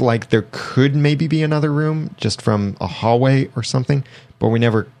looked like there could maybe be another room just from a hallway or something, but we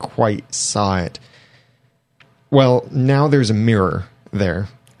never quite saw it. Well, now there's a mirror there.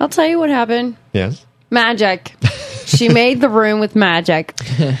 I'll tell you what happened. Yes? Magic. She made the room with magic.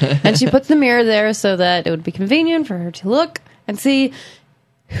 And she put the mirror there so that it would be convenient for her to look and see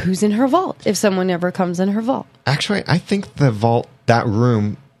who's in her vault if someone ever comes in her vault. Actually, I think the vault, that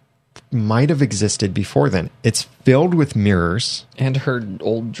room, might have existed before then. It's filled with mirrors. And her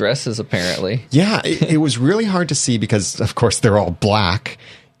old dresses, apparently. Yeah, it was really hard to see because, of course, they're all black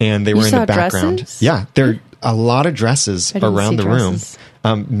and they were in the background. Dresses? Yeah, there are a lot of dresses around the room.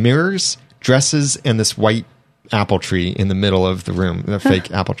 Mirrors, dresses, and this white apple tree in the middle of the room, the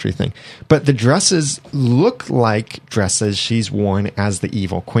fake apple tree thing. But the dresses look like dresses she's worn as the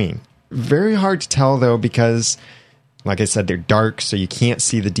evil queen. Very hard to tell, though, because, like I said, they're dark, so you can't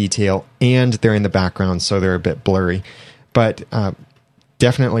see the detail, and they're in the background, so they're a bit blurry. But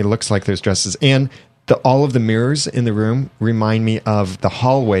definitely looks like those dresses. And all of the mirrors in the room remind me of the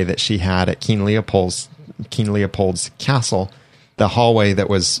hallway that she had at King Leopold's castle, the hallway that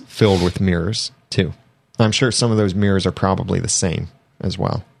was filled with mirrors, too. I'm sure some of those mirrors are probably the same as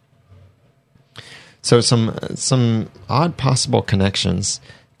well. So some odd possible connections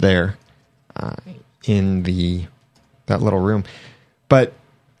there in that little room. But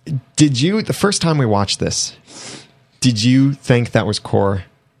the first time we watched this, did you think that was Cora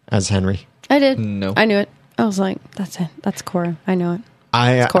as Henry? I did. No. I knew it. I was like, that's it. That's Cora. I know it.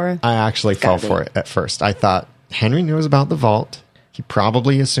 I Cora. I actually fell for it at first. I thought Henry knows about the vault. He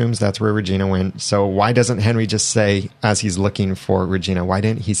probably assumes that's where Regina went. So why doesn't Henry just say, as he's looking for Regina, why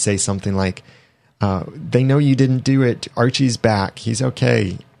didn't he say something like, they know you didn't do it. Archie's back. He's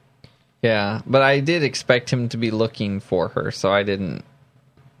okay. Yeah, but I did expect him to be looking for her, so I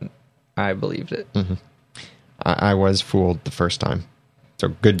believed it. Mm-hmm. I was fooled the first time. So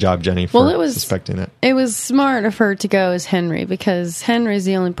good job, Jenny, for suspecting it. It was smart of her to go as Henry, because Henry's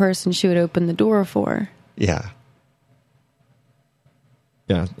the only person she would open the door for. Yeah.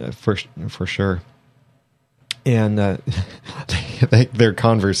 Yeah, for sure. And their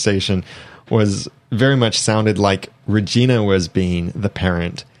conversation was very much sounded like Regina was being the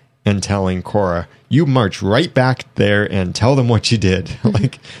parent and telling Cora, you march right back there and tell them what you did.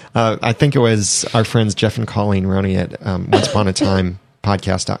 I think it was our friends Jeff and Colleen Roney at Once Upon a Time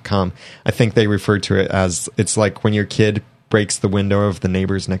podcast.com. I think they referred to it as, it's like when your kid breaks the window of the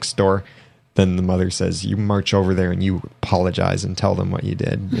neighbors next door, then the mother says, you march over there and you apologize and tell them what you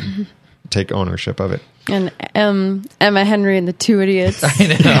did. And take ownership of it. And Emma Henry and the two idiots. I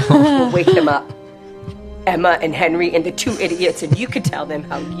know. We'll wake them up. Emma and Henry and the two idiots, and you could tell them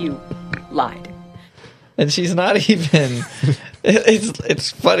how you lied. And she's not even... It's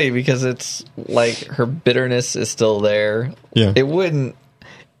funny because it's like her bitterness is still there. Yeah. It wouldn't...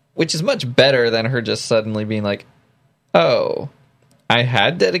 Which is much better than her just suddenly being like, oh, I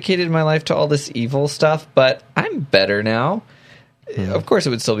had dedicated my life to all this evil stuff, but I'm better now. Mm-hmm. Of course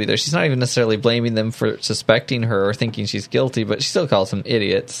it would still be there. She's not even necessarily blaming them for suspecting her or thinking she's guilty, but she still calls them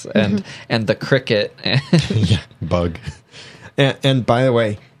idiots and the cricket. Yeah, bug. And by the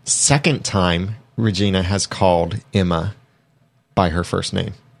way, second time Regina has called Emma by her first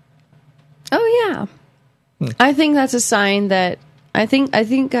name. Oh yeah. I think that's a sign that I think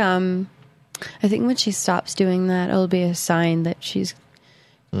when she stops doing that, it'll be a sign that she's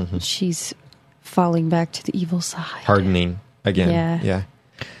falling back to the evil side. Hardening again. Yeah.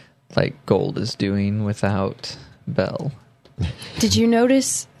 Like Gold is doing without Belle. Did you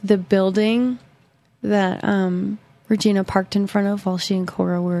notice the building that Regina parked in front of while she and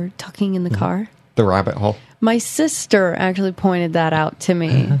Cora were talking in the car? The rabbit hole. My sister actually pointed that out to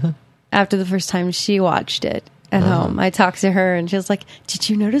me after the first time she watched it at home. I talked to her and she was like, did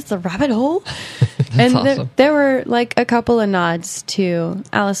you notice the rabbit hole? And awesome. there were like a couple of nods to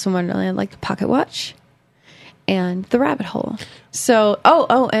Alice in Wonderland, like the pocket watch and the rabbit hole. So,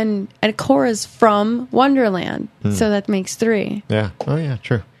 and Cora's from Wonderland. So that makes 3. Yeah. Oh, yeah,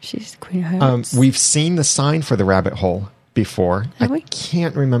 true. She's the Queen of Hearts. We've seen the sign for the rabbit hole before. Have we? I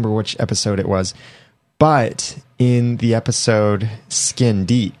can't remember which episode it was, but in the episode Skin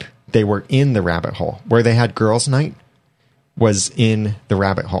Deep, they were in the rabbit hole. Where they had girls' night was in the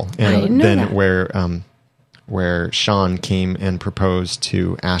rabbit hole. And I didn't know then that. where Sean came and proposed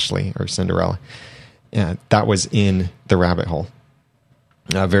to Ashley or Cinderella. Yeah, that was in the rabbit hole.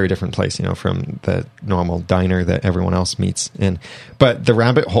 A very different place, from the normal diner that everyone else meets in. But the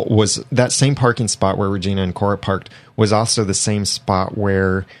rabbit hole was that same parking spot where Regina and Cora parked, was also the same spot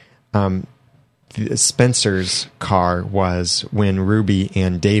where Spencer's car was when Ruby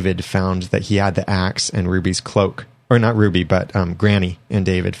and David found that he had the axe and Ruby's cloak. Or not Ruby, but Granny and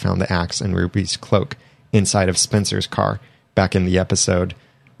David found the axe and Ruby's cloak inside of Spencer's car back in the episode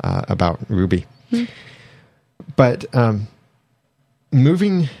about Ruby. But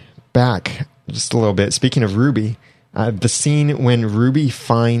moving back just a little bit, speaking of Ruby, the scene when Ruby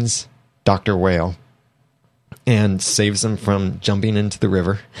finds Dr. Whale and saves him from jumping into the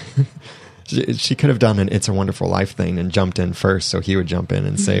river. She could have done an It's a Wonderful Life thing and jumped in first so he would jump in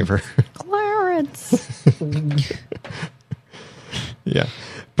and save her. Clarence. Yeah.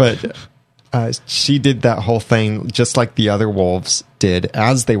 But she did that whole thing just like the other wolves did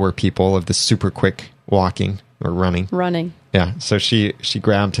as they were people of the super quick walking or running. Running. Yeah. So she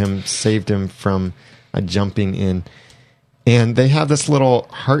grabbed him, saved him from jumping in. And they have this little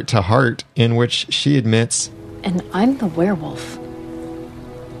heart-to-heart in which she admits... And I'm the werewolf.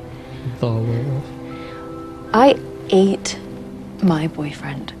 The werewolf. I ate my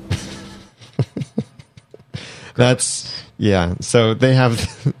boyfriend. That's... Yeah. So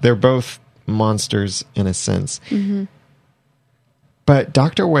they're both monsters in a sense. Mm-hmm. But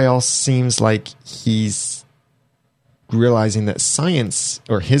Dr. Whale seems like he's realizing that science,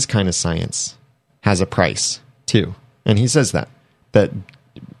 or his kind of science, has a price, too. And he says that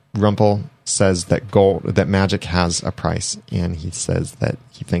Rumpel says that magic has a price, and he says that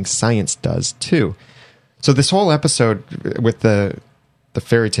he thinks science does too. So this whole episode with the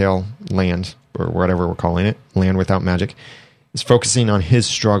fairy tale land, or whatever we're calling it, land without magic, is focusing on his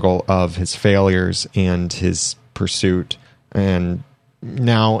struggle of his failures and his pursuit. And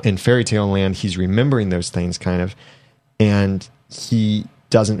now in fairy tale land, he's remembering those things kind of, and he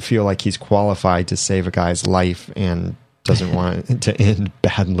doesn't feel like he's qualified to save a guy's life and doesn't want it to end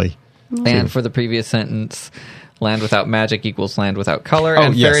badly. And for the previous sentence, land without magic equals land without color,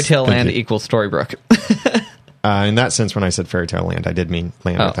 and fairy tale land equals Storybrooke. In that sense, when I said fairy tale land, I did mean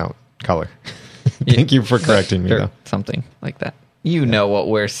land without color. Thank you for correcting me, though. Something like that. You know what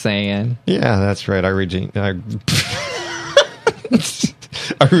we're saying. Yeah, that's right. Our Reginas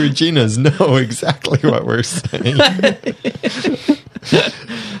know exactly what we're saying.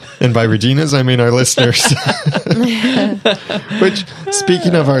 And by Reginas, I mean our listeners. Which,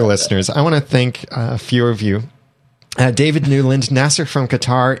 speaking of our listeners, I want to thank a few of you. David Newland, Nasser from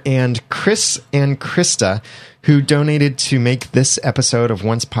Qatar, and Chris and Krista, who donated to make this episode of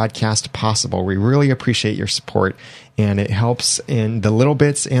Once Podcast possible. We really appreciate your support, and it helps in the little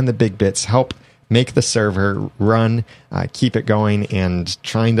bits and the big bits help make the server run, keep it going, and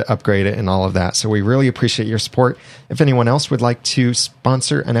trying to upgrade it and all of that. So we really appreciate your support. If anyone else would like to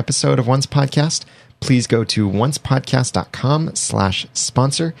sponsor an episode of Once Podcast, please go to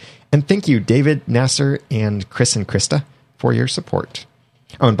oncepodcast.com/sponsor. And thank you, David, Nasser, and Chris and Krista, for your support.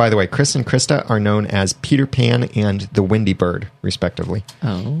 Oh, and by the way, Chris and Krista are known as Peter Pan and the Windy Bird, respectively.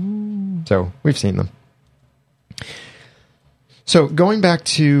 Oh. So we've seen them. So going back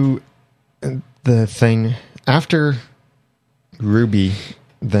to the thing, after Ruby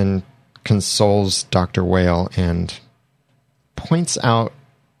then consoles Dr. Whale and points out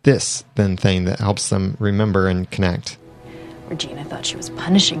this then thing that helps them remember and connect. Regina thought she was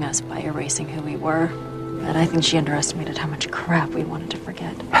punishing us by erasing who we were, but I think she underestimated how much crap we wanted to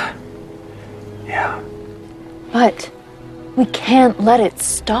forget. Yeah. But we can't let it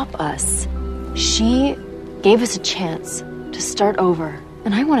stop us. She gave us a chance to start over,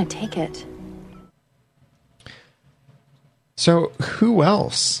 and I want to take it. So who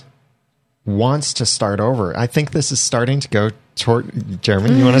else wants to start over? I think this is starting to go toward...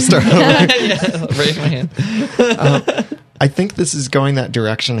 Jeremy, you want to start over? Yeah, raise my hand. I think this is going that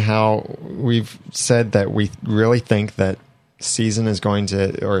direction, how we've said that we really think that season is going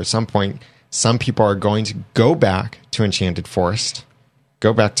to, or at some point, some people are going to go back to Enchanted Forest,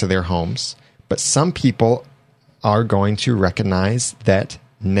 go back to their homes, but some people are going to recognize that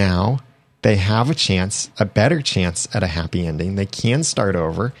now they have a chance, a better chance at a happy ending. They can start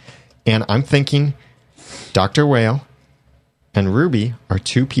over. And I'm thinking Dr. Whale and Ruby are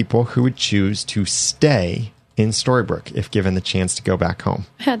two people who would choose to stay in Storybrooke if given the chance to go back home.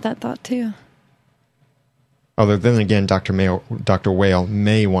 I had that thought too. Although then again, Dr. Whale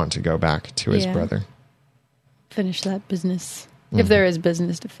may want to go back to his brother. Finish that business. If there is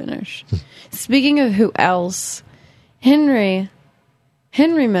business to finish. Speaking of who else, Henry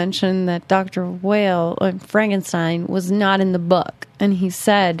mentioned that Dr. Whale, Frankenstein, was not in the book. And he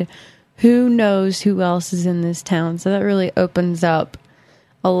said, who knows who else is in this town? So that really opens up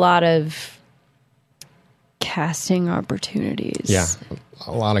a lot of casting opportunities. Yeah,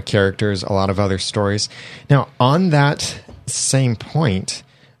 a lot of characters, a lot of other stories. Now, on that same point,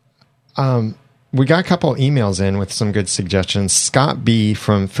 we got a couple emails in with some good suggestions. Scott B.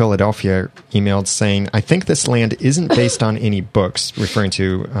 from Philadelphia emailed saying, I think this land isn't based on any books, referring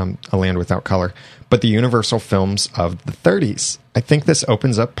to A Land Without Color, but the Universal films of the 30s. I think this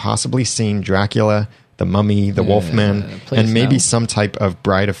opens up possibly seeing Dracula, the Mummy, the Wolfman, and maybe some type of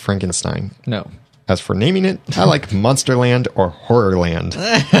Bride of Frankenstein. No. As for naming it, I like Monsterland or Horrorland.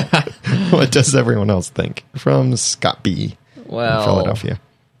 What does everyone else think? From Scott B. Well, in Philadelphia.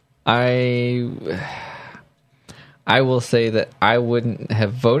 I will say that I wouldn't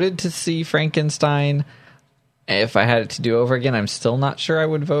have voted to see Frankenstein. If I had it to do over again, I'm still not sure I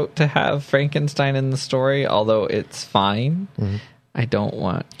would vote to have Frankenstein in the story, although it's fine. Mm-hmm. I don't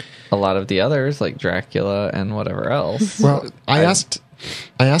want a lot of the others, like Dracula and whatever else. Well, I asked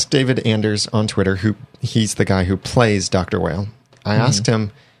David Anders on Twitter, he's the guy who plays Dr. Whale. I asked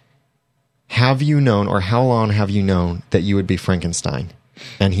him, have you known, or how long have you known that you would be Frankenstein?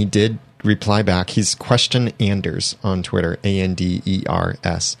 And he did reply back. He's Question Anders on Twitter,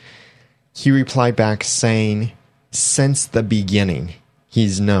 Anders. He replied back saying, since the beginning,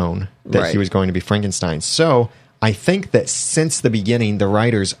 he's known that he was going to be Frankenstein. So I think that since the beginning, the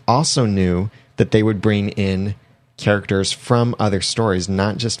writers also knew that they would bring in characters from other stories,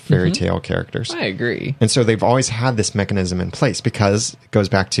 not just fairy tale characters. I agree. And so they've always had this mechanism in place because it goes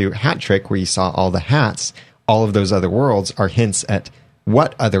back to Hat Trick, where you saw all the hats. All of those other worlds are hints at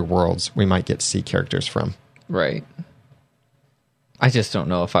what other worlds we might get to see characters from. Right. I just don't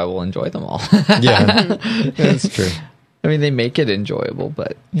know if I will enjoy them all. Yeah, that's true. I mean, they make it enjoyable,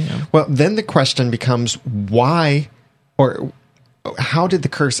 but, you know. Well, then the question becomes why, or how did the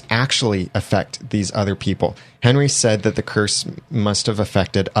curse actually affect these other people? Henry said that the curse must have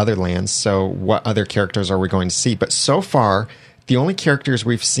affected other lands, so what other characters are we going to see? But so far, the only characters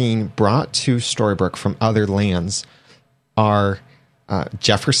we've seen brought to Storybrooke from other lands are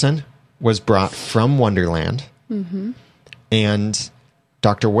Jefferson was brought from Wonderland, and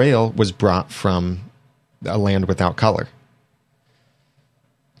Dr. Whale was brought from A Land Without Color.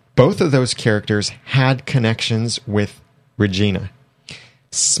 Both of those characters had connections with Regina.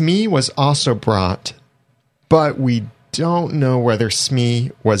 Smee was also brought, but we don't know whether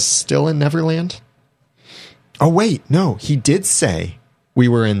Smee was still in Neverland. Oh, wait, no, he did say we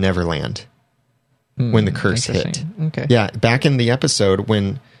were in Neverland when the curse hit. Okay. Yeah, back in the episode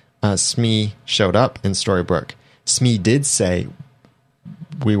when Smee showed up in Storybrooke, Smee did say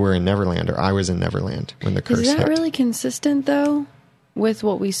we were in Neverland, or I was in Neverland when the curse hit. Is that really consistent, though, with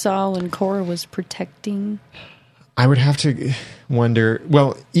what we saw when Cora was protecting? I would have to wonder,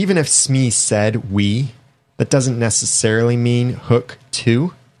 well, even if Smee said we, that doesn't necessarily mean Hook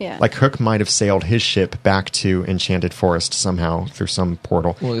too. Yeah. Like Hook might have sailed his ship back to Enchanted Forest somehow through some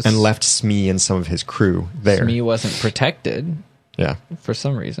portal and left Smee and some of his crew there. Smee wasn't protected. Yeah. For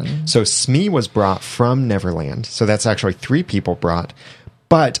some reason. So Smee was brought from Neverland. So that's actually 3 people brought.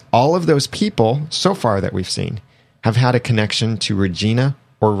 But all of those people, so far that we've seen, have had a connection to Regina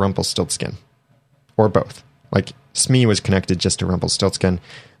or Rumpelstiltskin. Or both. Like, Smee was connected just to Rumpelstiltskin.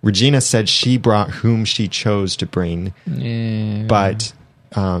 Regina said she brought whom she chose to bring. Yeah. But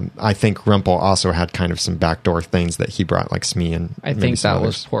I think Rumple also had kind of some backdoor things that he brought, like Smee and I think that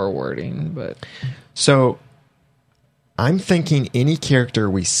was poor wording, but... So, I'm thinking any character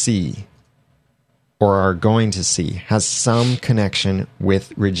we see or are going to see has some connection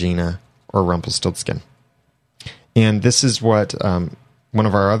with Regina or Rumpelstiltskin. And this is what one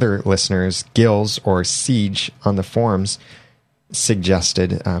of our other listeners, Gills or Siege on the forums,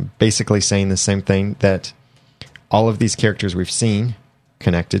 suggested, basically saying the same thing, that all of these characters we've seen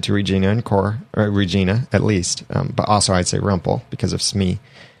connected to Regina and Cora, or Regina at least, but also I'd say Rumple because of Smee.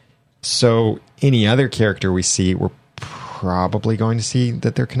 So any other character we see, we're probably going to see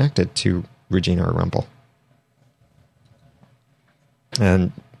that they're connected to Regina or Rumple.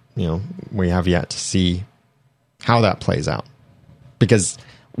 And, you know, we have yet to see how that plays out. Because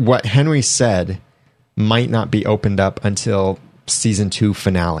what Henry said might not be opened up until season 2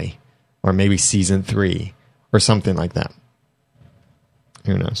 finale, or maybe season 3, or something like that.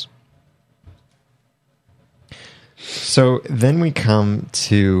 Who knows? So then we come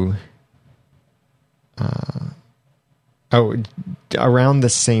to around the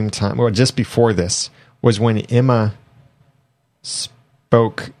same time, well, just before this, was when Emma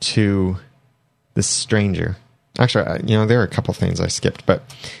spoke to this stranger. Actually, you know, there are a couple things I skipped, but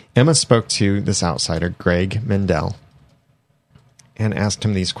Emma spoke to this outsider, Greg Mendel, and asked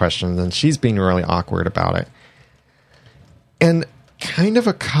him these questions, and she's being really awkward about it. And kind of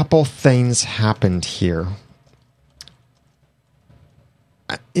a couple things happened here.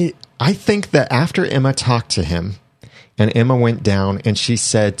 I think that after Emma talked to him, and Emma went down and she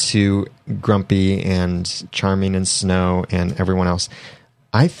said to Grumpy and Charming and Snow and everyone else,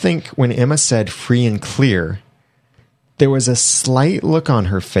 I think when Emma said free and clear, there was a slight look on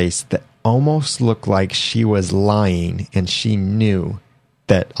her face that almost looked like she was lying, and she knew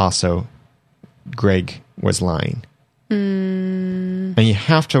that also Greg was lying. And you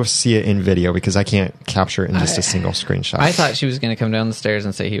have to see it in video because I can't capture it in just a single screenshot. I thought she was going to come down the stairs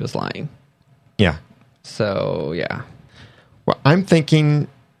and say he was lying. Yeah. So, yeah. Well, I'm thinking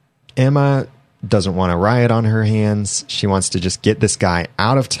Emma doesn't want a riot on her hands. She wants to just get this guy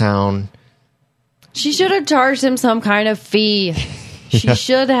out of town. She should have charged him some kind of fee. She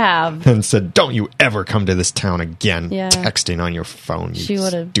should have. And said, don't you ever come to this town again. Yeah. Texting on your phone, you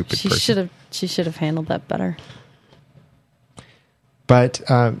stupid person. She should have handled that better. But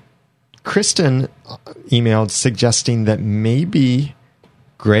Kristen emailed suggesting that maybe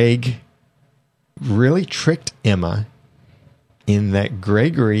Greg really tricked Emma in that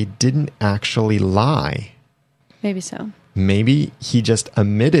Gregory didn't actually lie. Maybe so. Maybe he just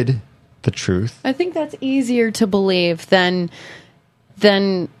omitted the truth. I think that's easier to believe than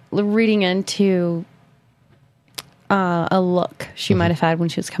reading into a look she might have had when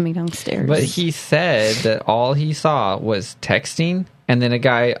she was coming downstairs. But he said that all he saw was texting and then a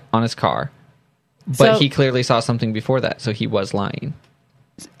guy on his car. But he clearly saw something before that, so he was lying.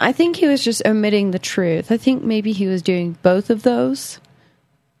 I think he was just omitting the truth. I think maybe he was doing both of those,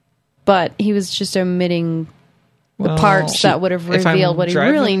 but he was just omitting the parts that would have revealed what he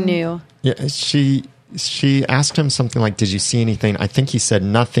really knew. Yeah, she asked him something like, did you see anything? I think he said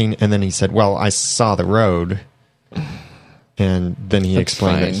nothing, and then he said, well, I saw the road. And then he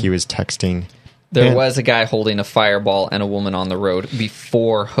explained that he was texting. There was a guy holding a fireball and a woman on the road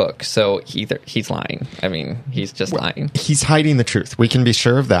before Hook, so he's lying. I mean, he's just lying. He's hiding the truth. We can be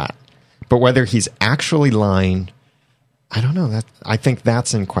sure of that. But whether he's actually lying, I don't know. I think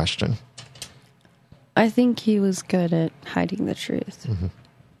that's in question. I think he was good at hiding the truth. Mm-hmm.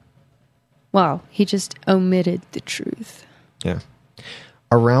 Wow, he just omitted the truth. Yeah.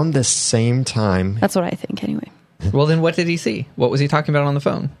 Around the same time... That's what I think, anyway. Well, then what did he see? What was he talking about on the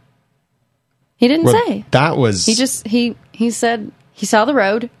phone? He didn't say. That was... He said he saw the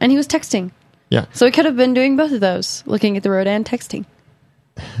road and he was texting. Yeah. So he could have been doing both of those, looking at the road and texting.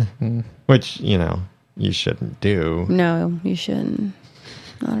 Which, you shouldn't do. No, you shouldn't.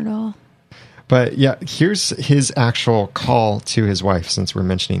 Not at all. But yeah, here's his actual call to his wife, since we're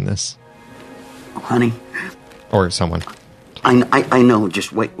mentioning this. Honey. Or someone. I know.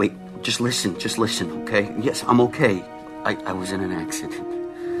 Just wait. Just listen, okay? Yes, I'm okay. I was in an accident.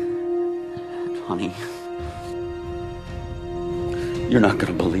 Honey, you're not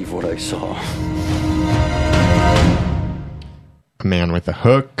gonna believe what I saw. A man with a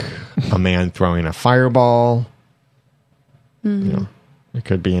hook, a man throwing a fireball. Mm-hmm. It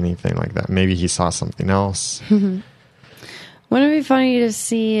could be anything like that. Maybe he saw something else. Wouldn't it be funny to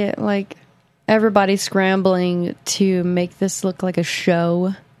see, everybody scrambling to make this look like a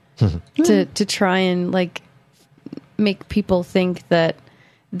show? to try and, make people think that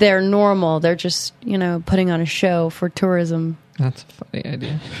they're normal. They're just, putting on a show for tourism. That's a funny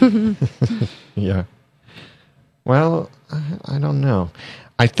idea. Yeah. Well, I don't know.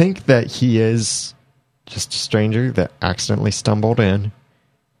 I think that he is just a stranger that accidentally stumbled in,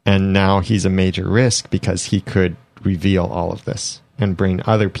 and now he's a major risk because he could reveal all of this and bring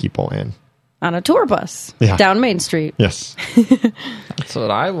other people in. On a tour bus down Main Street. Yes. That's what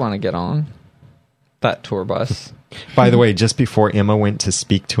I want to get on. That tour bus. By the way, just before Emma went to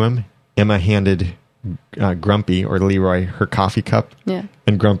speak to him, Emma handed Grumpy, or Leroy, her coffee cup. Yeah.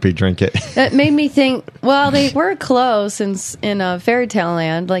 And Grumpy drank it. It made me think, well, they were close in Fairy Tale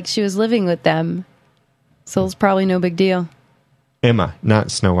Land. She was living with them. So it's probably no big deal. Emma, not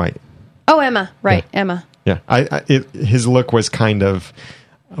Snow White. Oh, Emma. Right, yeah. Emma. Yeah. His look was kind of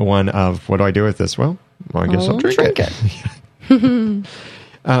one of, what do I do with this? Well, I guess I'll drink it.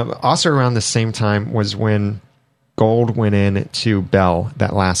 Also around the same time was when Gold went in to Belle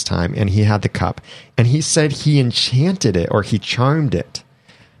that last time, and he had the cup. And he said he enchanted it, or he charmed it.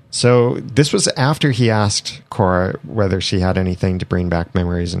 So this was after he asked Cora whether she had anything to bring back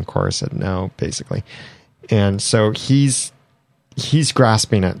memories, and Cora said no, basically. And so he's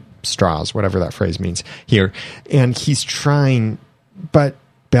grasping at straws, whatever that phrase means here. And he's trying, but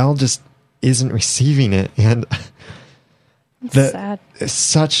Belle just isn't receiving it. And sad.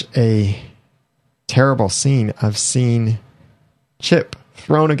 Such a terrible scene of seeing Chip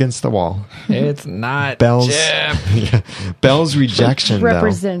thrown against the wall. It's not Belle's, Chip. Yeah, Belle's rejection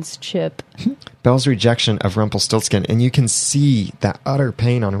represents Chip. Belle's rejection of Rumpelstiltskin, and you can see that utter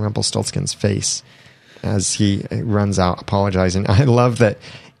pain on Rumpelstiltskin's face as he runs out apologizing. I love that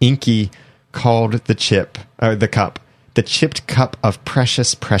Inky called the cup, the chipped cup of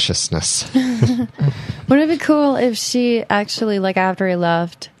precious preciousness. Wouldn't it be cool if she actually, after he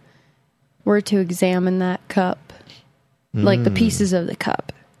left, were to examine that cup, the pieces of the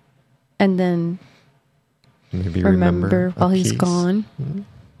cup, and then maybe remember while he's gone?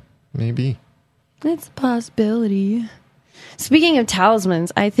 Maybe. It's a possibility. Speaking of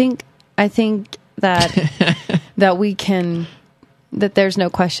talismans, I think that that there's no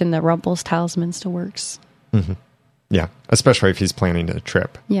question that Rumpel's talisman still works. Mm-hmm. Yeah, especially if he's planning a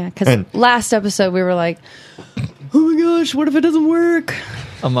trip. Yeah, because last episode we were like, oh my gosh, what if it doesn't work?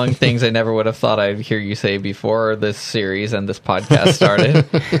 Among things I never would have thought I'd hear you say before this series and this podcast started.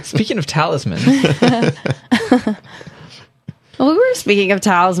 Speaking of talismans. Well, we were speaking of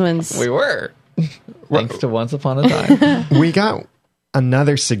talismans. We were. Thanks to Once Upon a Time. We got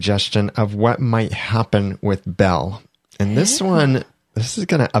another suggestion of what might happen with Belle. And this is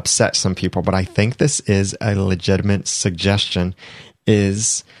going to upset some people, but I think this is a legitimate suggestion.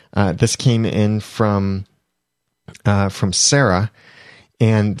 This came in from Sarah,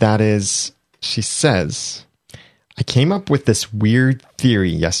 and that is, she says, I came up with this weird theory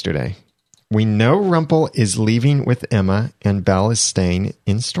yesterday. We know Rumple is leaving with Emma and Belle is staying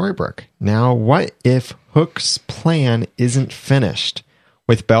in Storybrooke. Now, what if Hook's plan isn't finished?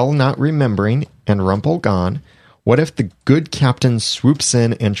 With Belle not remembering and Rumple gone, what if the good captain swoops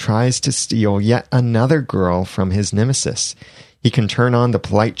in and tries to steal yet another girl from his nemesis? He can turn on the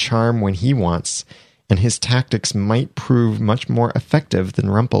polite charm when he wants, and his tactics might prove much more effective than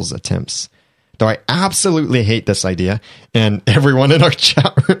Rumple's attempts. Though I absolutely hate this idea, and everyone in our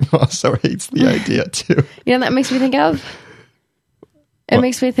chat room also hates the idea too. You know, that makes me think of? It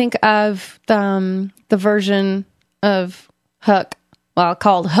makes me think of the version of Hook, well,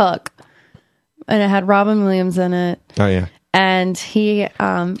 called Hook, and it had Robin Williams in it. Oh, yeah. And he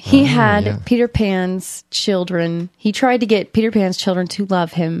had Peter Pan's children. He tried to get Peter Pan's children to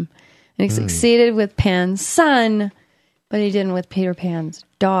love him, and he succeeded with Pan's son, but he didn't with Peter Pan's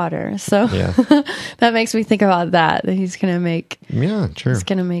daughter. So that makes me think about that he's going to make he's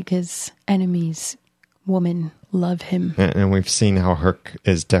going to make his enemy's woman love him. And we've seen how Hook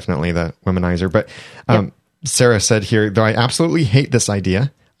is definitely the womanizer. But Sarah said here, though I absolutely hate this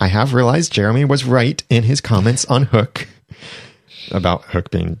idea, I have realized Jeremy was right in his comments on Hook about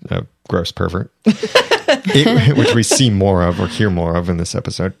Hook being a gross pervert, which we see more of or hear more of in this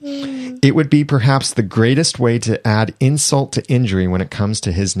episode. It would be perhaps the greatest way to add insult to injury when it comes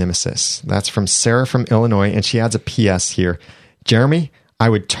to his nemesis. That's from Sarah from Illinois, and she adds a PS here. Jeremy, I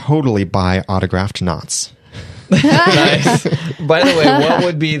would totally buy autographed knots. Nice. By the way, what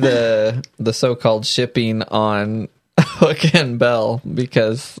would be the so-called shipping on Hook and Belle?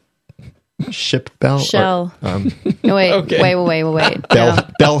 Because ship Belle? Shell. No, wait.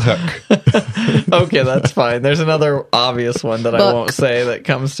 Bell Hook. Okay, that's fine. There's another obvious one that I won't say that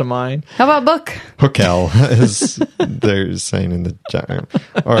comes to mind. How about book? Hookel, as they're saying in the chat room.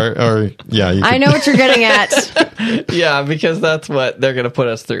 Or yeah. I know what you're getting at. Yeah, because that's what they're going to put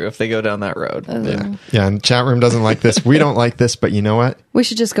us through if they go down that road. Yeah, and the chat room doesn't like this. We don't like this, but you know what? We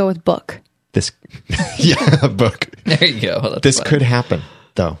should just go with book. Book. There you go. This could happen,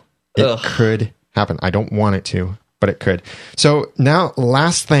 though. It could happen. I don't want it to, but it could. So now,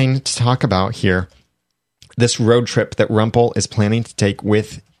 last thing to talk about here, this road trip that Rumple is planning to take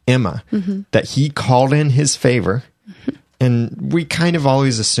with Emma, that he called in his favor. And we kind of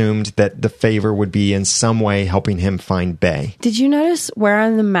always assumed that the favor would be in some way helping him find Bay. Did you notice where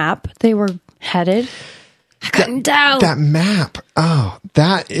on the map they were headed? I couldn't tell. That map. Oh,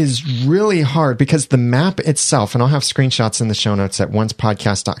 that is really hard because the map itself, and I'll have screenshots in the show notes at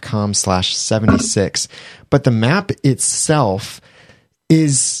oncepodcast.com/76, but the map itself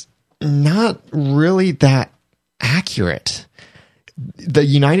is not really that accurate. The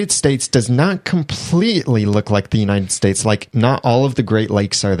United States does not completely look like the United States. Like, not all of the Great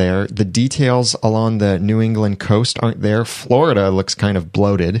Lakes are there. The details along the New England coast aren't there. Florida looks kind of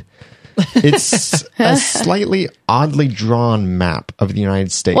bloated. It's a slightly oddly drawn map of the United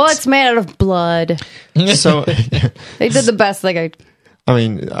States. Well, it's made out of blood. So they did the best they could. I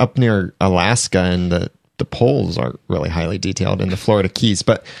mean, up near Alaska and the poles are really highly detailed in the Florida Keys.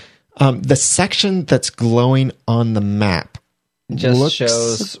 But the section that's glowing on the map just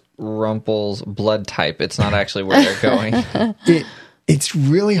shows Rumple's blood type. It's not actually where they're going. It's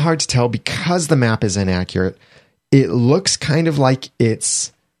really hard to tell because the map is inaccurate. It looks kind of like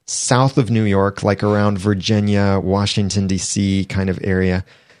it's south of New York, like around Virginia, Washington, D.C. kind of area.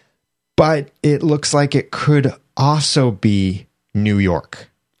 But it looks like it could also be New York.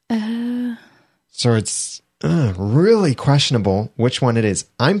 So it's really questionable which one it is.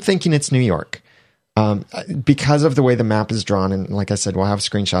 I'm thinking it's New York because of the way the map is drawn. And like I said, we'll have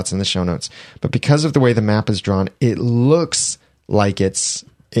screenshots in the show notes. But because of the way the map is drawn, it looks like it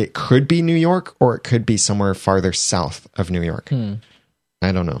could be New York or it could be somewhere farther south of New York.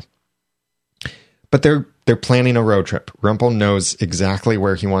 I don't know. But they're planning a road trip. Rumple knows exactly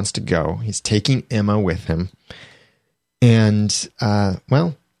where he wants to go. He's taking Emma with him. And,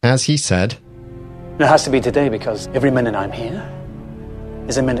 well, as he said... It has to be today because every minute I'm here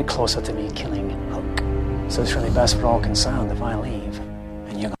is a minute closer to me killing Hook. So it's really best for all concerned if I leave.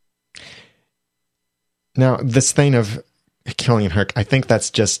 And you. Now, this thing of killing Hook, I think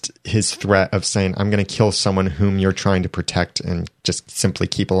that's just his threat of saying, I'm going to kill someone whom you're trying to protect and just simply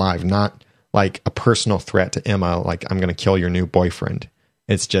keep alive. Not like a personal threat to Emma, like I'm going to kill your new boyfriend.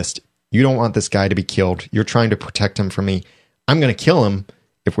 It's just, you don't want this guy to be killed. You're trying to protect him from me. I'm going to kill him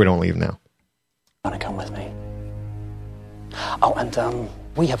if we don't leave now. Want to come with me? Oh, and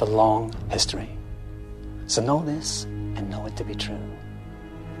we have a long history. So know this and know it to be true.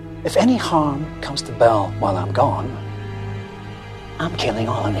 If any harm comes to Belle while I'm gone, I'm killing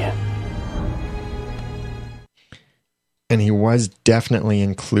all of you. And he was definitely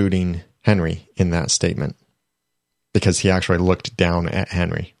including Henry in that statement because he actually looked down at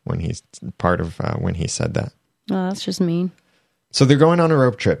Henry when he's part of when he said that. Oh, that's just mean. So they're going on a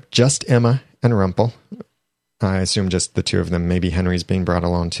road trip. Just Emma and Rumpel. I assume just the two of them. Maybe Henry's being brought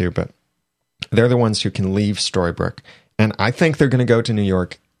along too, but they're the ones who can leave Storybrooke. And I think they're going to go to New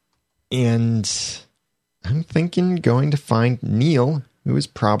York. And I'm thinking going to find Neil, who is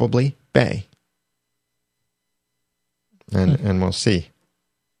probably Bay. And we'll see.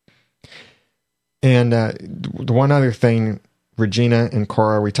 And the one other thing, Regina and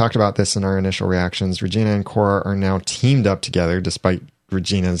Cora, we talked about this in our initial reactions. Regina and Cora are now teamed up together, despite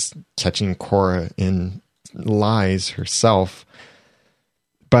Regina's catching Cora in lies herself.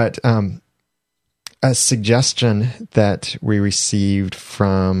 But a suggestion that we received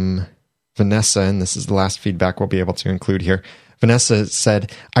from Vanessa, and this is the last feedback we'll be able to include here. Vanessa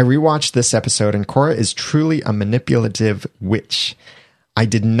said, I rewatched this episode and Cora is truly a manipulative witch. I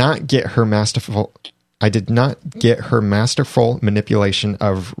did not get her masterful manipulation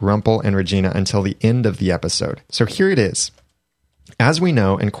of Rumpel and Regina until the end of the episode. So here it is. As we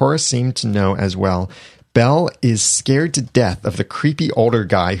know, and Cora seemed to know as well, Belle is scared to death of the creepy older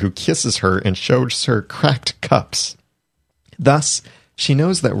guy who kisses her and shows her cracked cups. Thus, she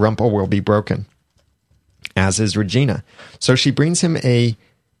knows that Rumpel will be broken, as is Regina. So she brings him a,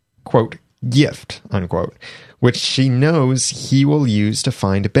 quote, gift, unquote, which she knows he will use to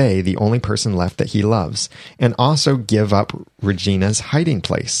find Bay, the only person left that he loves, and also give up Regina's hiding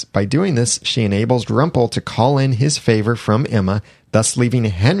place. By doing this, she enables Rumpel to call in his favor from Emma, thus leaving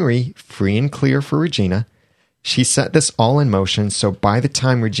Henry free and clear for Regina. She set this all in motion, so by the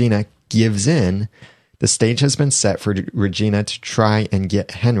time Regina gives in, the stage has been set for Regina to try and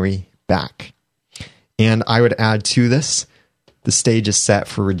get Henry back. And I would add to this, the stage is set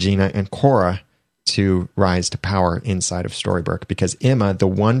for Regina and Cora to rise to power inside of Storybrooke, because Emma, the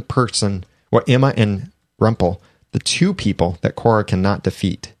one person, well, Emma and Rumpel, the two people that Cora cannot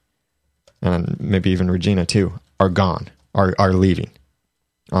defeat, and maybe even Regina too, are gone, are leaving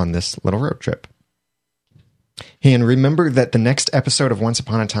on this little road trip. And remember that the next episode of Once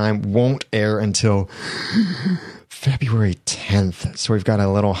Upon a Time won't air until February 10th. So we've got a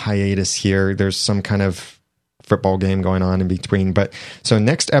little hiatus here. There's some kind of football game going on in between. But so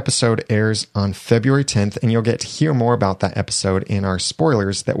next episode airs on February 10th, and you'll get to hear more about that episode in our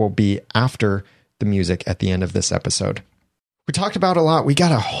spoilers that will be after the music at the end of this episode. We talked about a lot. We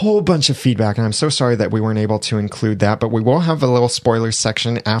got a whole bunch of feedback, and I'm so sorry that we weren't able to include that, but we will have a little spoilers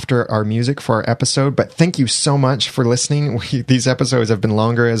section after our music for our episode. But thank you so much for listening. These episodes have been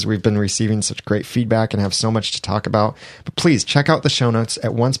longer as we've been receiving such great feedback and have so much to talk about. But please check out the show notes at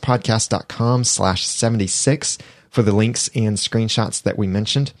oncepodcast.com/76 for the links and screenshots that we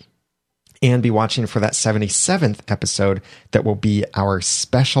mentioned. And be watching for that 77th episode that will be our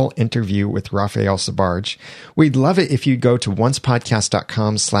special interview with Raphael Sbarge. We'd love it if you'd go to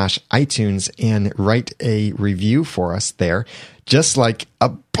oncepodcast.com/iTunes and write a review for us there, just like a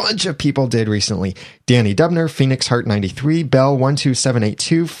bunch of people did recently. Danny Dubner, Phoenix Heart 93, Bell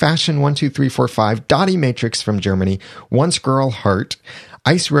 12782, Fashion 12345, Dottie Matrix from Germany, Once Girl Heart,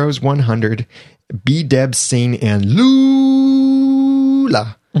 Ice Rose 100, B Deb Singh, and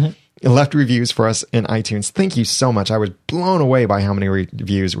Lula. Left reviews for us in iTunes. Thank you so much. I was blown away by how many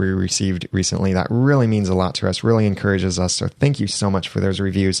reviews we received recently. That really means a lot to us, really encourages us. So thank you so much for those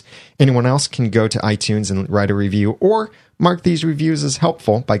reviews. Anyone else can go to iTunes and write a review or mark these reviews as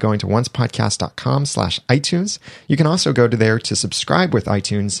helpful by going to oncepodcast.com/iTunes. You can also go to there to subscribe with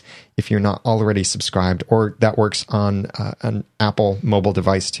iTunes if you're not already subscribed, or that works on an Apple mobile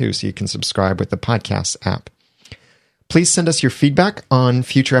device too. So you can subscribe with the podcast app. Please send us your feedback on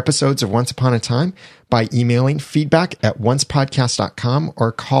future episodes of Once Upon a Time by emailing feedback@oncepodcast.com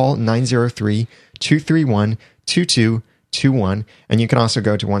or call 903-231-2221. And you can also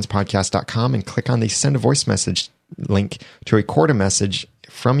go to oncepodcast.com and click on the send a voice message link to record a message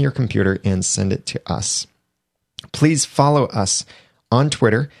from your computer and send it to us. Please follow us on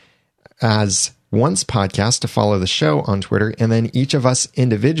Twitter as Once Podcast to follow the show on Twitter, and then each of us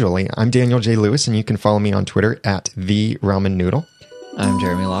individually. I'm Daniel J. Lewis, and you can follow me on Twitter at The Ramen Noodle. I'm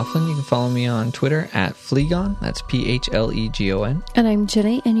Jeremy Laughlin. You can follow me on Twitter at Phlegon. That's PHLEGON. And I'm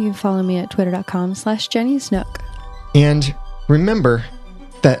Jenny, and you can follow me at twitter.com/JennySnook. And remember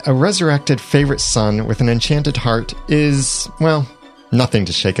that a resurrected favorite son with an enchanted heart is, well, nothing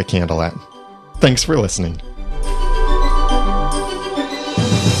to shake a candle at. Thanks for listening.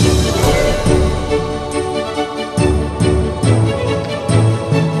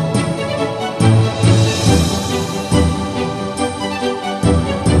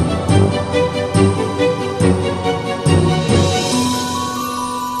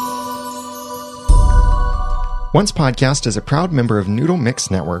 Once Podcast is a proud member of Noodle Mix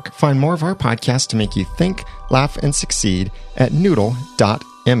Network. Find more of our podcasts to make you think, laugh, and succeed at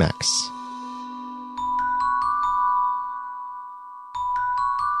noodle.mx.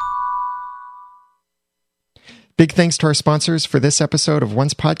 Big thanks to our sponsors for this episode of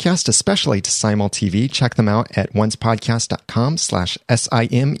Once Podcast, especially to Simul TV. Check them out at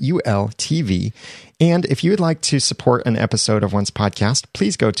oncepodcast.com/SIMULTV. And if you would like to support an episode of Once Podcast,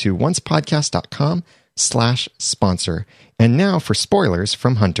 please go to oncepodcast.com/sponsor. And now for spoilers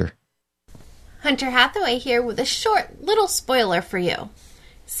from Hunter. Hunter Hathaway here with a short little spoiler for you.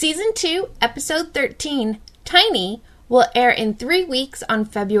 Season 2, Episode 13, Tiny, will air in 3 weeks on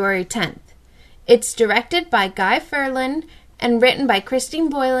February 10th. It's directed by Guy Ferlin and written by Christine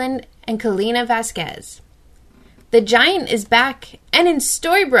Boylan and Kalina Vasquez. The Giant is back and in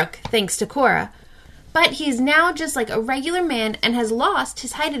Storybrooke, thanks to Cora, but he's now just like a regular man and has lost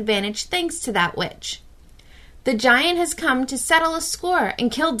his height advantage thanks to that witch. The Giant has come to settle a score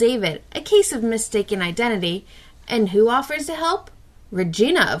and kill David, a case of mistaken identity, and who offers to help?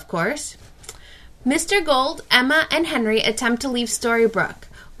 Regina, of course. Mr. Gold, Emma, and Henry attempt to leave Storybrooke.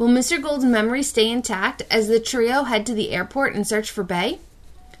 Will Mr. Gold's memory stay intact as the trio head to the airport and search for Bay?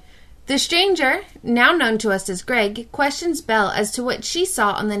 The stranger, now known to us as Greg, questions Belle as to what she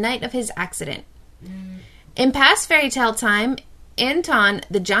saw on the night of his accident. In past fairy tale time, Anton,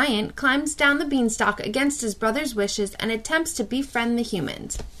 the Giant, climbs down the beanstalk against his brother's wishes and attempts to befriend the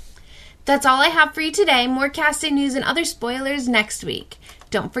humans. That's all I have for you today. More casting news and other spoilers next week.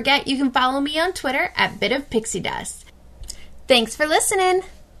 Don't forget you can follow me on Twitter at BitOfPixieDust. Thanks for listening!